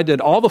sin that I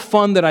did, all the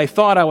fun that I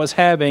thought I was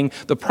having,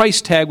 the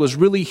price tag was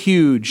really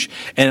huge.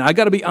 And I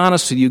got to be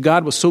honest with you,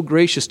 God was so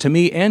gracious to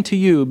me and to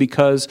you,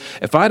 because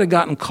if I'd have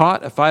gotten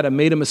caught, if I'd have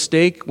made a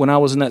mistake when I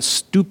was in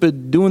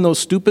doing those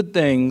stupid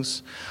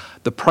things,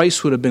 the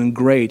price would have been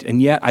great. And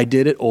yet I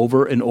did it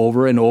over and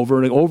over and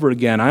over and over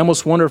again. I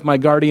almost wonder if my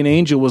guardian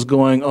angel was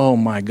going, oh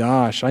my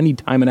gosh, I need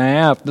time and a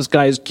half. This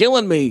guy is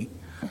killing me.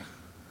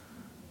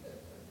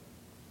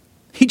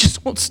 He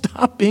just won't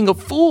stop being a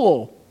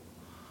fool.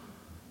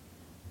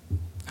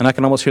 And I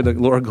can almost hear the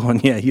Lord going,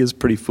 yeah, he is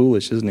pretty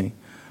foolish, isn't he?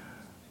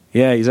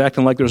 Yeah, he's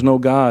acting like there's no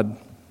God.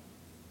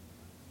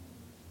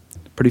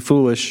 Pretty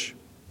foolish.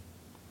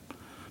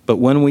 But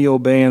when we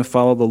obey and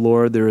follow the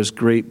Lord, there is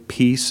great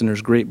peace and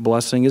there's great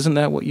blessing. Isn't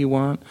that what you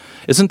want?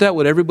 Isn't that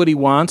what everybody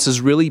wants, is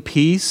really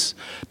peace?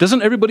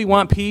 Doesn't everybody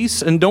want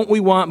peace? And don't we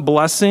want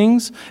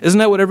blessings? Isn't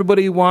that what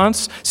everybody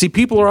wants? See,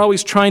 people are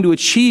always trying to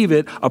achieve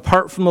it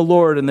apart from the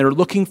Lord, and they're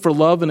looking for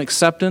love and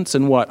acceptance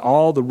in what?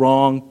 All the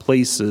wrong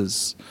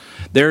places.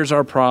 There's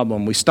our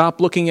problem. We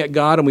stop looking at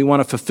God and we want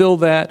to fulfill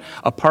that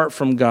apart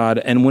from God.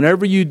 And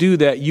whenever you do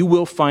that, you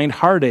will find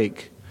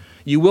heartache.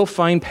 You will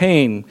find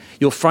pain.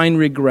 You'll find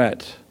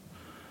regret.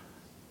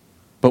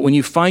 But when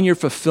you find your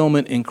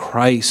fulfillment in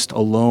Christ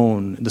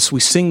alone, we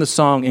sing the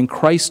song, in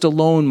Christ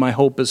alone my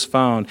hope is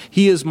found.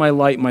 He is my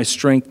light, my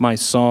strength, my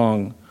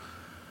song.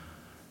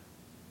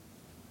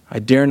 I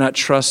dare not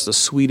trust the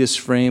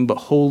sweetest frame, but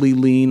wholly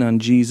lean on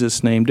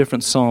Jesus' name.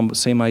 Different psalm, but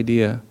same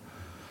idea.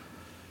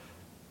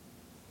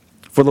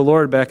 For the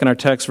Lord, back in our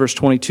text, verse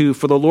 22,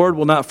 for the Lord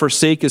will not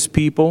forsake his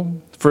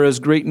people for his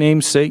great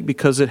name's sake,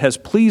 because it has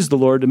pleased the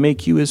Lord to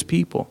make you his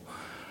people.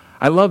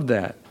 I love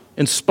that.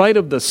 In spite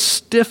of the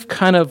stiff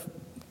kind of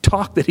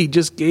talk that he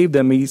just gave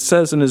them, he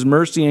says in his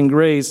mercy and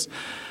grace,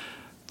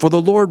 for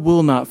the Lord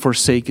will not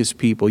forsake his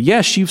people.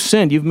 Yes, you've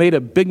sinned. You've made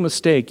a big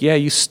mistake. Yeah,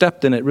 you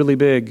stepped in it really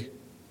big.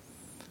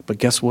 But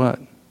guess what?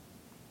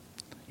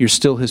 You're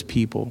still his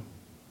people.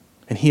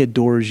 And he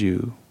adores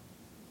you.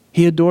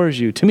 He adores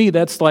you. To me,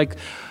 that's like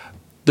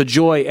the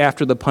joy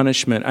after the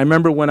punishment. I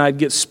remember when I'd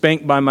get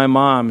spanked by my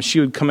mom, she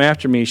would come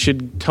after me.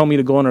 She'd tell me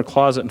to go in her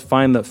closet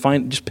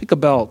and just pick a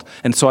belt.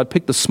 And so I'd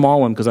pick the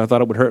small one because I thought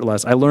it would hurt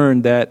less. I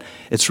learned that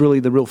it's really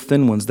the real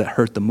thin ones that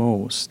hurt the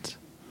most.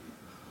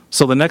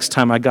 So the next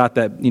time I got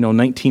that,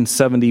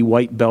 1970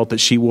 white belt that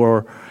she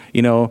wore,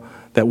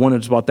 that one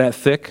was about that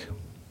thick.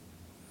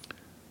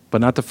 But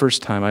not the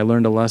first time. I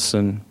learned a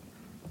lesson.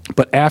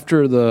 But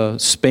after the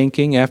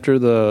spanking, with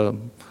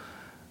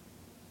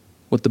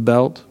the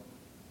belt,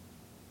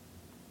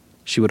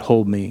 she would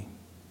hold me.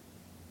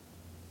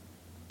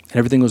 And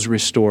everything was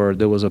restored.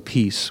 There was a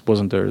peace,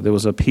 wasn't there? There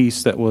was a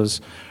peace that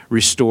was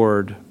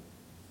restored.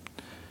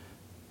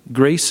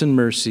 Grace and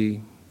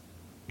mercy.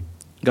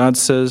 God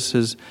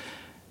says,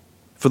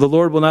 for the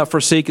Lord will not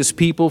forsake his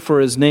people, for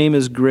his name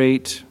is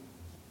great,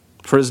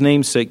 for his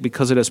name's sake,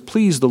 because it has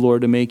pleased the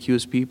Lord to make you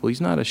his people.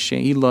 He's not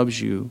ashamed. He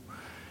loves you.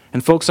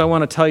 And folks, I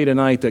want to tell you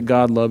tonight that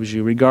God loves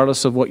you,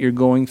 regardless of what you're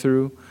going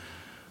through.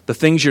 The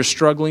things you're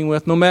struggling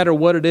with, no matter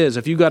what it is.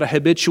 If you've got a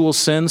habitual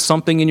sin,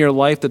 something in your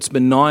life that's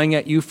been gnawing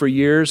at you for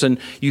years, and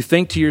you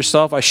think to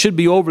yourself, I should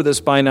be over this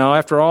by now.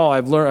 After all,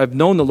 I've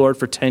known the Lord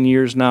for 10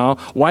 years now.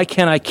 Why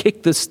can't I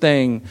kick this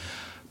thing?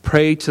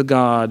 Pray to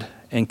God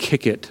and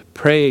kick it.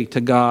 Pray to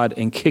God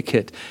and kick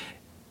it.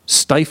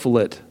 Stifle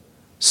it.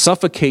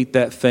 Suffocate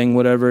that thing,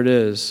 whatever it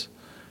is.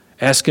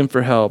 Ask him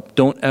for help.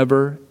 Don't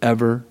ever,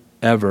 ever,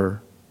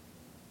 ever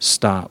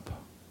stop.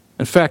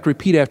 In fact,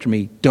 repeat after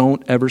me.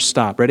 Don't ever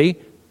stop. Ready?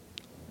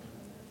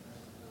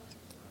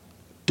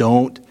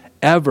 Don't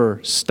ever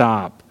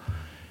stop.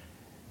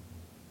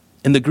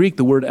 In the Greek,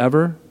 the word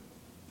ever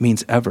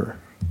means ever.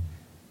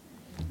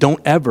 Don't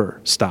ever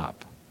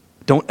stop.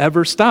 Don't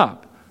ever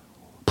stop.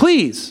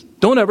 Please,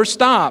 don't ever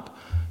stop.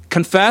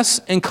 Confess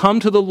and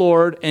come to the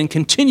Lord and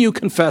continue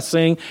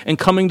confessing and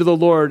coming to the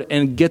Lord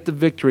and get the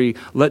victory.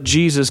 Let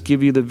Jesus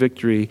give you the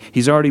victory.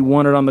 He's already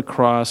won it on the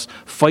cross.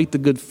 Fight the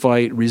good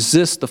fight.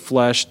 Resist the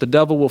flesh. The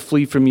devil will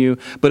flee from you,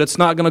 but it's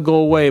not going to go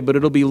away, but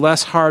it'll be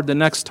less hard the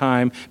next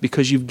time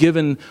because you've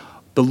given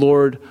the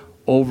Lord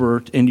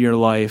over into your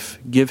life.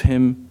 Give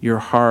him your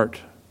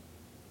heart.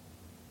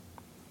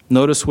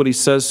 Notice what he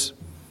says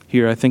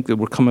here. I think that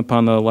we're coming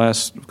upon the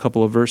last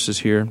couple of verses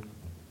here.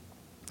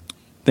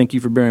 Thank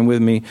you for bearing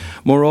with me.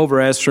 Moreover,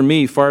 as for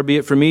me, far be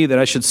it from me that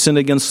I should sin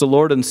against the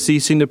Lord in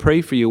ceasing to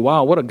pray for you.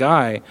 Wow, what a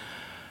guy.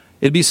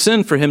 It'd be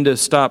sin for him to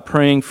stop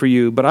praying for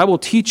you, but I will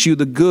teach you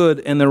the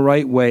good and the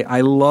right way.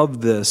 I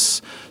love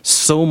this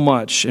so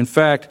much. In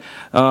fact,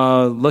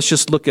 let's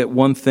just look at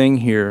one thing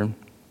here.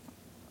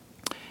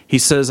 He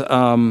says,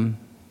 let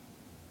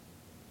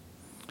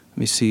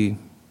me see.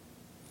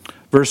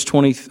 Verse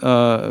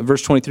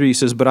 23, he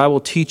says, but I will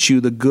teach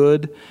you the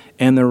good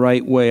and the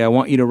right way. I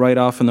want you to write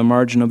off in the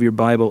margin of your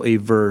Bible a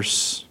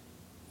verse.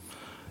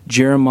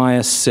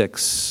 Jeremiah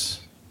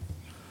 6,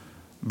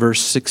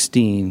 verse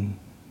 16.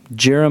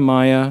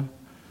 Jeremiah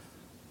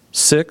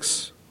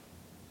 6,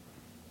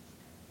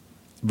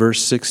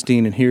 verse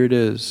 16, and here it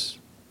is.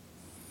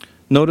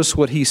 Notice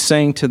what he's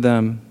saying to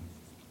them.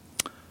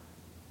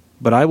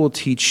 But I will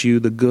teach you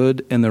the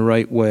good and the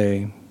right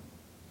way.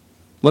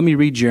 Let me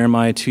read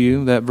Jeremiah to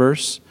you, that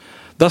verse.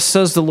 Thus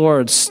says the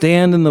Lord,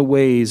 stand in the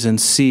ways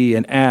and see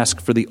and ask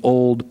for the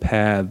old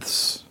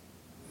paths,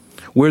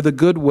 where the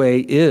good way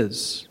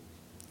is,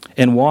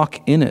 and walk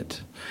in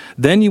it.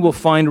 Then you will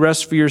find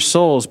rest for your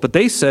souls. But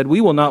they said, we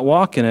will not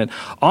walk in it.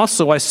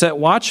 Also I set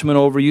watchmen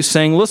over you,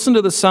 saying, listen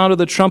to the sound of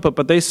the trumpet.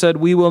 But they said,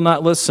 we will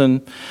not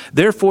listen.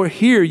 Therefore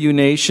hear, you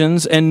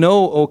nations, and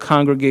know, O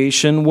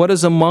congregation, what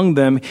is among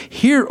them.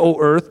 Hear, O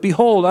earth,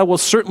 behold, I will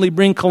certainly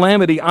bring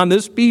calamity on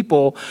this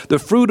people, the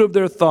fruit of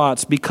their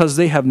thoughts, because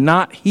they have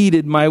not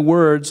heeded my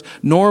words,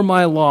 nor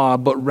my law,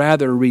 but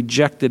rather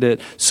rejected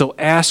it. So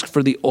ask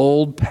for the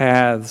old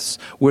paths,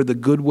 where the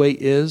good way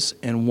is,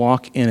 and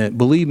walk in it.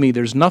 Believe me,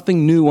 there's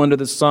nothing new under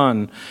the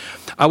sun.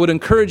 I would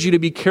encourage you to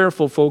be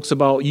careful, folks,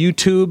 about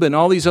YouTube and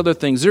all these other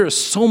things. There is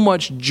so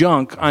much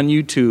junk on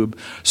YouTube,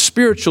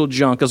 spiritual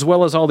junk as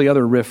well as all the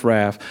other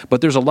riffraff, but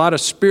there's a lot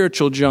of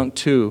spiritual junk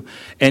too,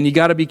 and you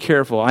got to be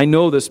careful. I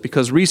know this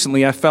because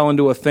recently I fell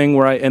into a thing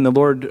where and the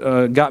Lord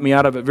got me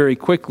out of it very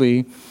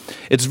quickly.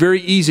 It's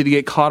very easy to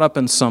get caught up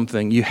in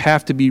something. You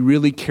have to be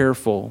really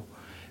careful.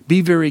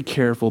 Be very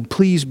careful.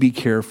 Please be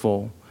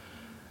careful.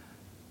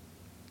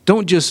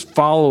 Don't just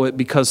follow it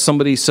because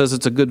somebody says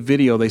it's a good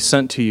video they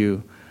sent to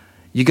you.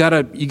 You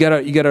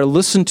gotta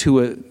listen to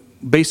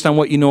it based on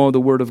what you know of the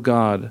Word of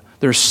God.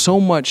 There's so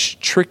much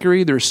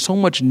trickery. There's so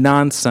much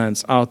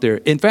nonsense out there.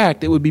 In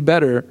fact, it would be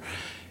better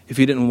if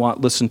you didn't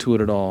listen to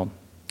it at all.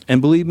 And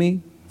believe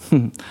me,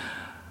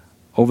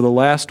 over the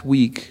last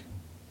week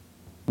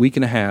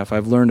and a half,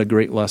 I've learned a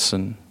great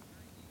lesson.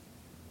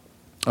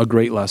 A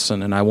great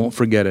lesson, and I won't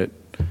forget it.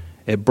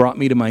 It brought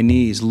me to my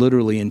knees,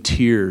 literally in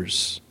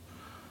tears,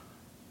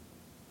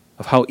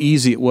 of how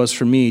easy it was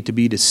for me to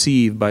be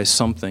deceived by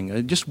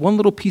something. Just one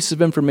little piece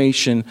of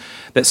information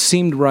that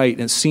seemed right,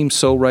 and it seemed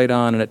so right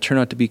on, and it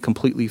turned out to be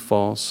completely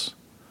false.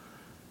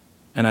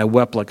 And I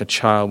wept like a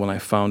child when I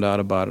found out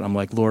about it. I'm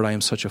like, Lord, I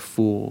am such a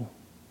fool.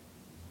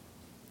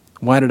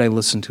 Why did I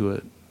listen to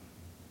it?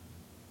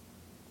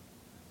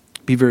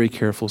 Be very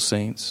careful,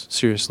 saints.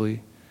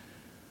 Seriously.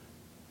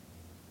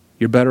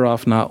 You're better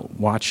off not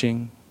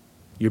watching.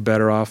 You're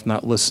better off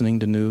not listening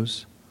to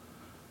news.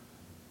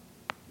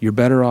 You're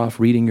better off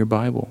reading your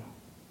Bible.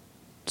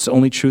 It's the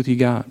only truth you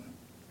got.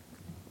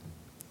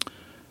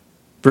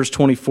 Verse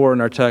 24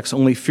 in our text,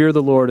 only fear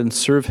the Lord and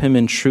serve him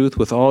in truth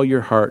with all your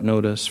heart,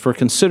 notice. For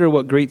consider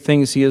what great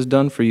things he has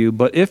done for you.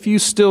 But if you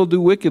still do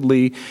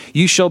wickedly,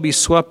 you shall be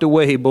swept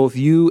away, both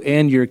you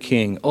and your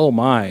king. Oh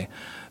my,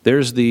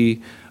 there's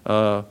the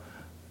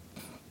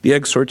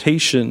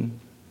exhortation,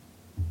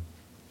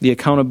 the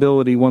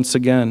accountability once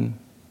again.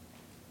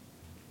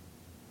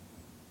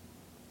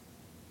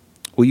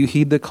 Will you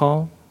heed the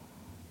call?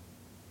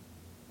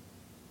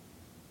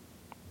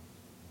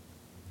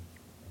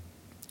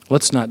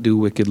 Let's not do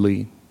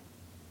wickedly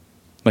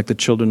like the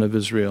children of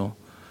Israel.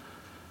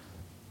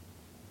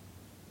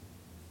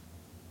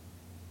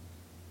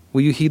 Will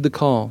you heed the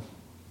call?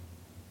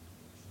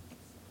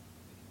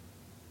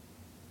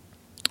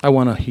 I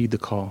want to heed the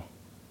call.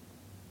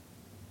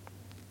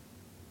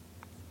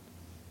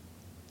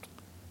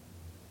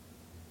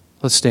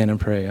 Let's stand and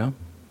pray, huh?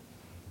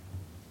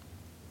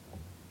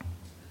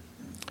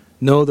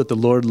 Know that the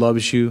Lord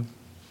loves you.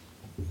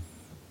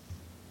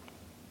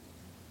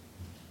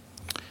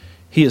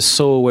 He is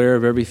so aware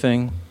of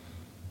everything.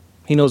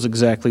 He knows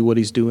exactly what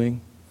he's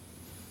doing.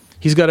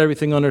 He's got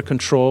everything under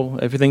control.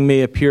 Everything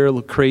may appear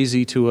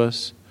crazy to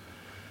us.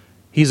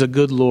 He's a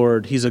good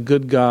Lord. He's a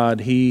good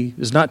God. He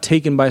is not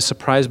taken by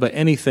surprise by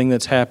anything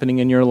that's happening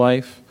in your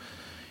life.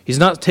 He's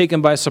not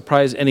taken by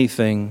surprise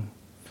anything.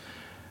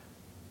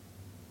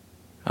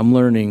 I'm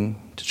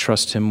learning to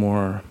trust Him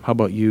more. How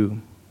about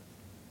you?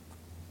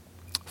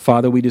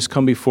 Father, we just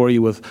come before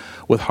you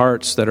with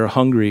hearts that are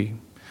hungry.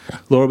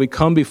 Lord, we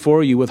come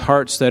before you with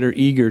hearts that are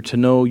eager to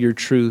know your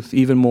truth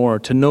even more,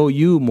 to know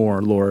you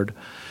more, Lord,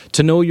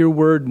 to know your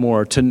word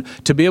more, to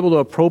be able to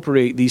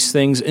appropriate these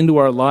things into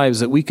our lives,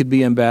 that we could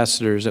be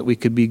ambassadors, that we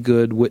could be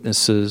good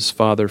witnesses,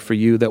 Father, for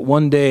you, that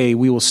one day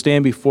we will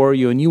stand before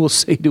you and you will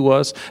say to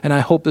us, and I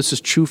hope this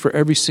is true for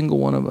every single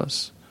one of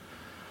us,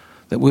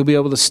 that we'll be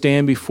able to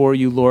stand before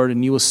you, Lord,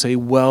 and you will say,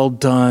 well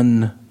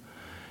done.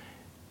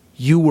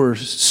 You were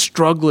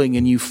struggling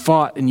and you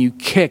fought and you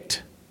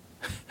kicked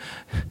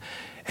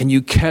and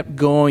you kept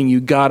going. You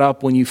got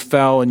up when you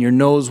fell and your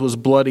nose was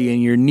bloody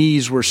and your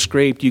knees were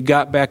scraped. You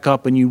got back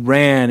up and you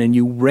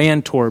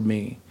ran toward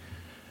me.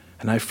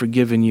 And I've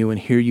forgiven you, and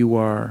here you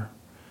are.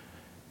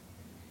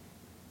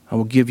 I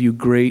will give you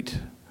great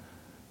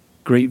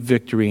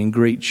victory and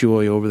great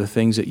joy over the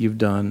things that you've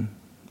done.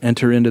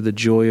 Enter into the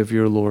joy of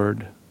your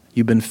Lord.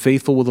 You've been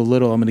faithful with a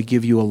little. I'm going to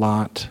give you a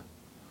lot.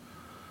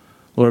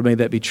 Lord, may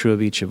that be true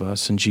of each of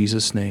us. In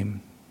Jesus'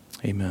 name,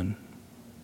 amen.